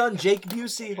his son Jake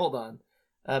Busey. Hold on,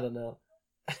 I don't know.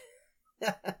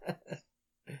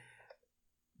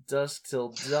 Dusk till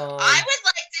dawn. I would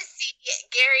like to see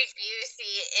Gary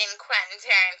Busey in Quentin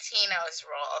Tarantino's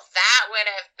role. That would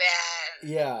have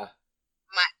been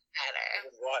much better.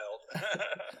 Wild.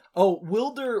 Oh,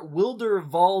 Wilder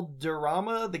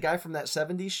Valderrama, the guy from that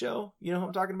 70s show. You know who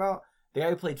I'm talking about? The guy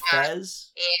who played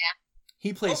Fez. Yeah.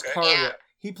 He plays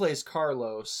He plays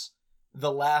Carlos,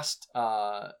 the last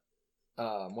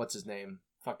what's his name?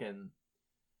 Fucking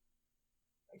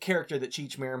character that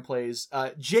Cheech Marin plays.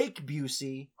 Jake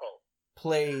Busey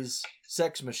plays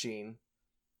Sex Machine.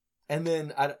 And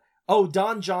then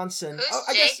Don Johnson. Who's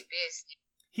I Jake guess Busey?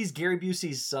 He's Gary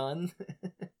Busey's son.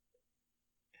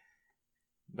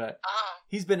 But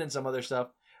he's been in some other stuff.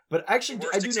 But actually, the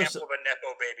worst I do example know of a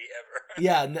nepo baby ever.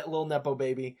 Yeah, little nepo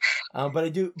baby. But I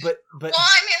do. But well,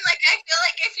 I mean, like, I feel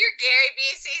like if you're Gary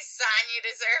Busey's son, you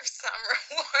deserve some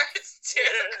rewards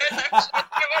too. I'm sure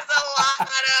there was a lot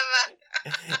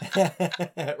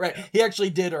of right. He actually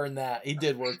did earn that. He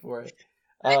did work for it.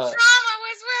 The drama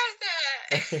was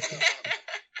worth it.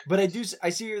 But I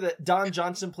see here that Don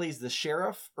Johnson plays the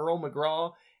sheriff, Earl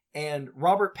McGraw, and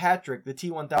Robert Patrick, the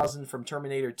T-1000 from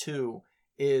Terminator 2,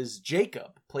 is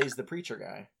Jacob, plays the preacher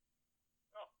guy.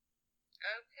 Oh.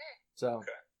 Okay. So,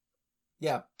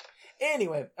 yeah.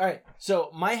 Anyway, all right. So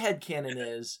my headcanon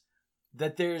is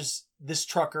that there's this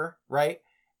trucker, right?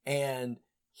 And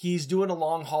he's doing a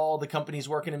long haul. The company's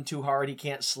working him too hard. He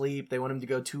can't sleep. They want him to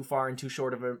go too far in too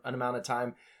short of an amount of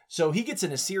time. So he gets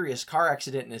in a serious car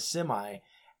accident in his semi,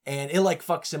 and it like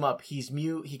fucks him up. He's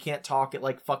mute. He can't talk. It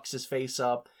like fucks his face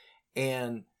up.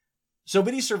 And so,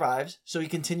 but he survives. So he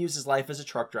continues his life as a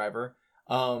truck driver.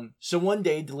 So one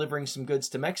day, delivering some goods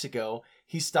to Mexico,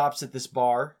 he stops at this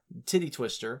bar, Titty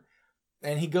Twister,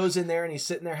 and he goes in there and he's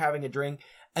sitting there having a drink.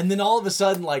 And then all of a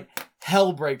sudden, like,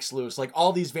 hell breaks loose. Like,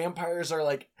 all these vampires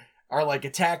are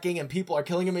attacking and people are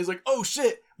killing him. He's like, oh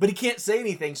shit, but he can't say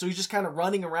anything. So he's just kind of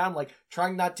running around, like,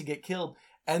 trying not to get killed.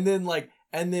 And then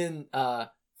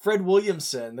Fred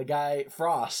Williamson, the guy,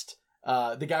 Frost,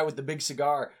 the guy with the big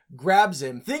cigar, grabs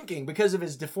him, thinking, because of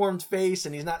his deformed face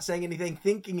and he's not saying anything,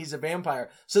 thinking he's a vampire.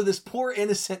 So this poor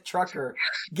innocent trucker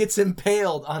gets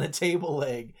impaled on a table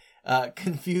leg,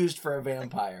 confused for a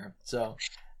vampire. So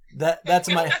that's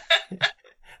my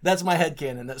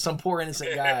headcanon, that some poor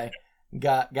innocent guy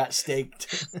got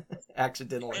staked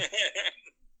accidentally.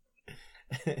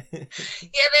 Yeah, they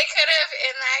could have,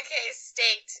 in that case,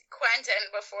 staked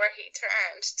Quentin before he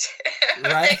turned.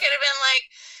 Right? They could have been like,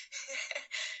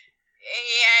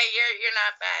 you're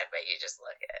not bad, but you just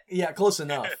look it. Yeah, close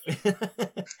enough.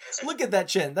 Look at that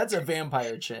chin. That's a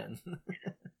vampire chin.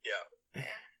 Yeah.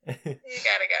 You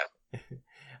gotta go.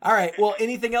 All right. Well,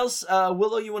 anything else,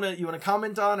 Willow? You wanna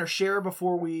comment on or share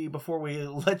before we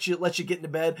let you get into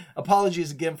bed?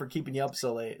 Apologies again for keeping you up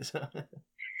so late.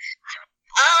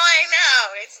 Oh, I know.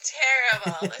 It's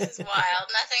terrible. This is wild.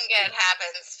 Nothing good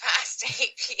happens past 8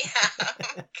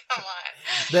 p.m. Come on.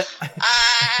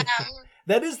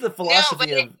 That is the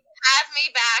philosophy of... Have me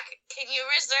back. Can you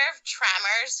reserve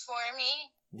Tremors for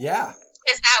me? Yeah.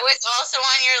 Because that was also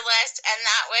on your list, and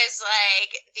that was,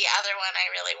 like, the other one I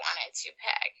really wanted to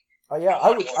pick. Oh, yeah.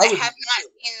 I have not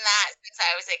seen that since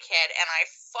I was a kid, and I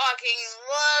fucking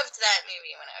loved that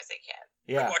movie when I was a kid.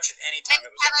 Yeah. I'd watch it anytime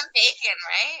it was Kevin Bacon,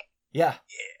 right? Yeah.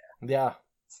 Yeah.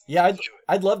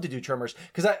 I'd love to do Tremors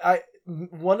because I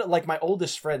one like my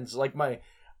oldest friends, like my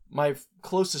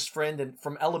closest friend and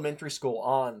from elementary school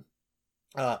on.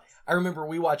 I remember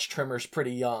we watched Tremors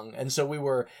pretty young, and so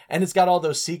and it's got all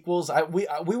those sequels. We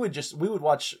would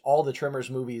watch all the Tremors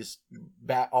movies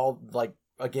like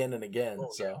again and again. Oh,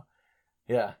 so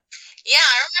yeah. Yeah,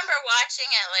 I remember watching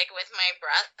it like with my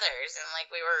brothers, and like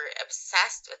we were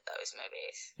obsessed with those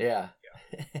movies. Yeah.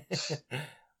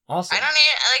 Awesome. I don't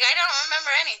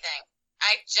remember anything.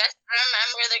 I just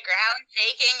remember the ground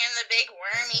shaking and the big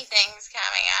wormy things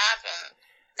coming up, and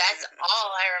that's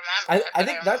all I remember.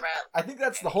 I think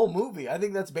that's the whole movie. I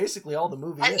think that's basically all the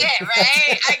movie is. That's it,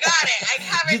 right? I got it. I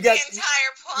covered the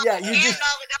entire plot and all the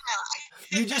dialogue.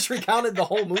 You just recounted the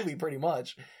whole movie pretty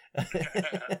much. Next.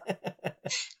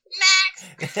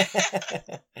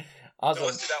 Awesome. No,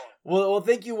 let's do that one. Well,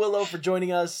 thank you, Willow, for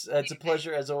joining us. It's a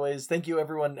pleasure as always. Thank you,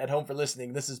 everyone at home, for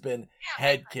listening. This has been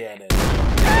Headcanon.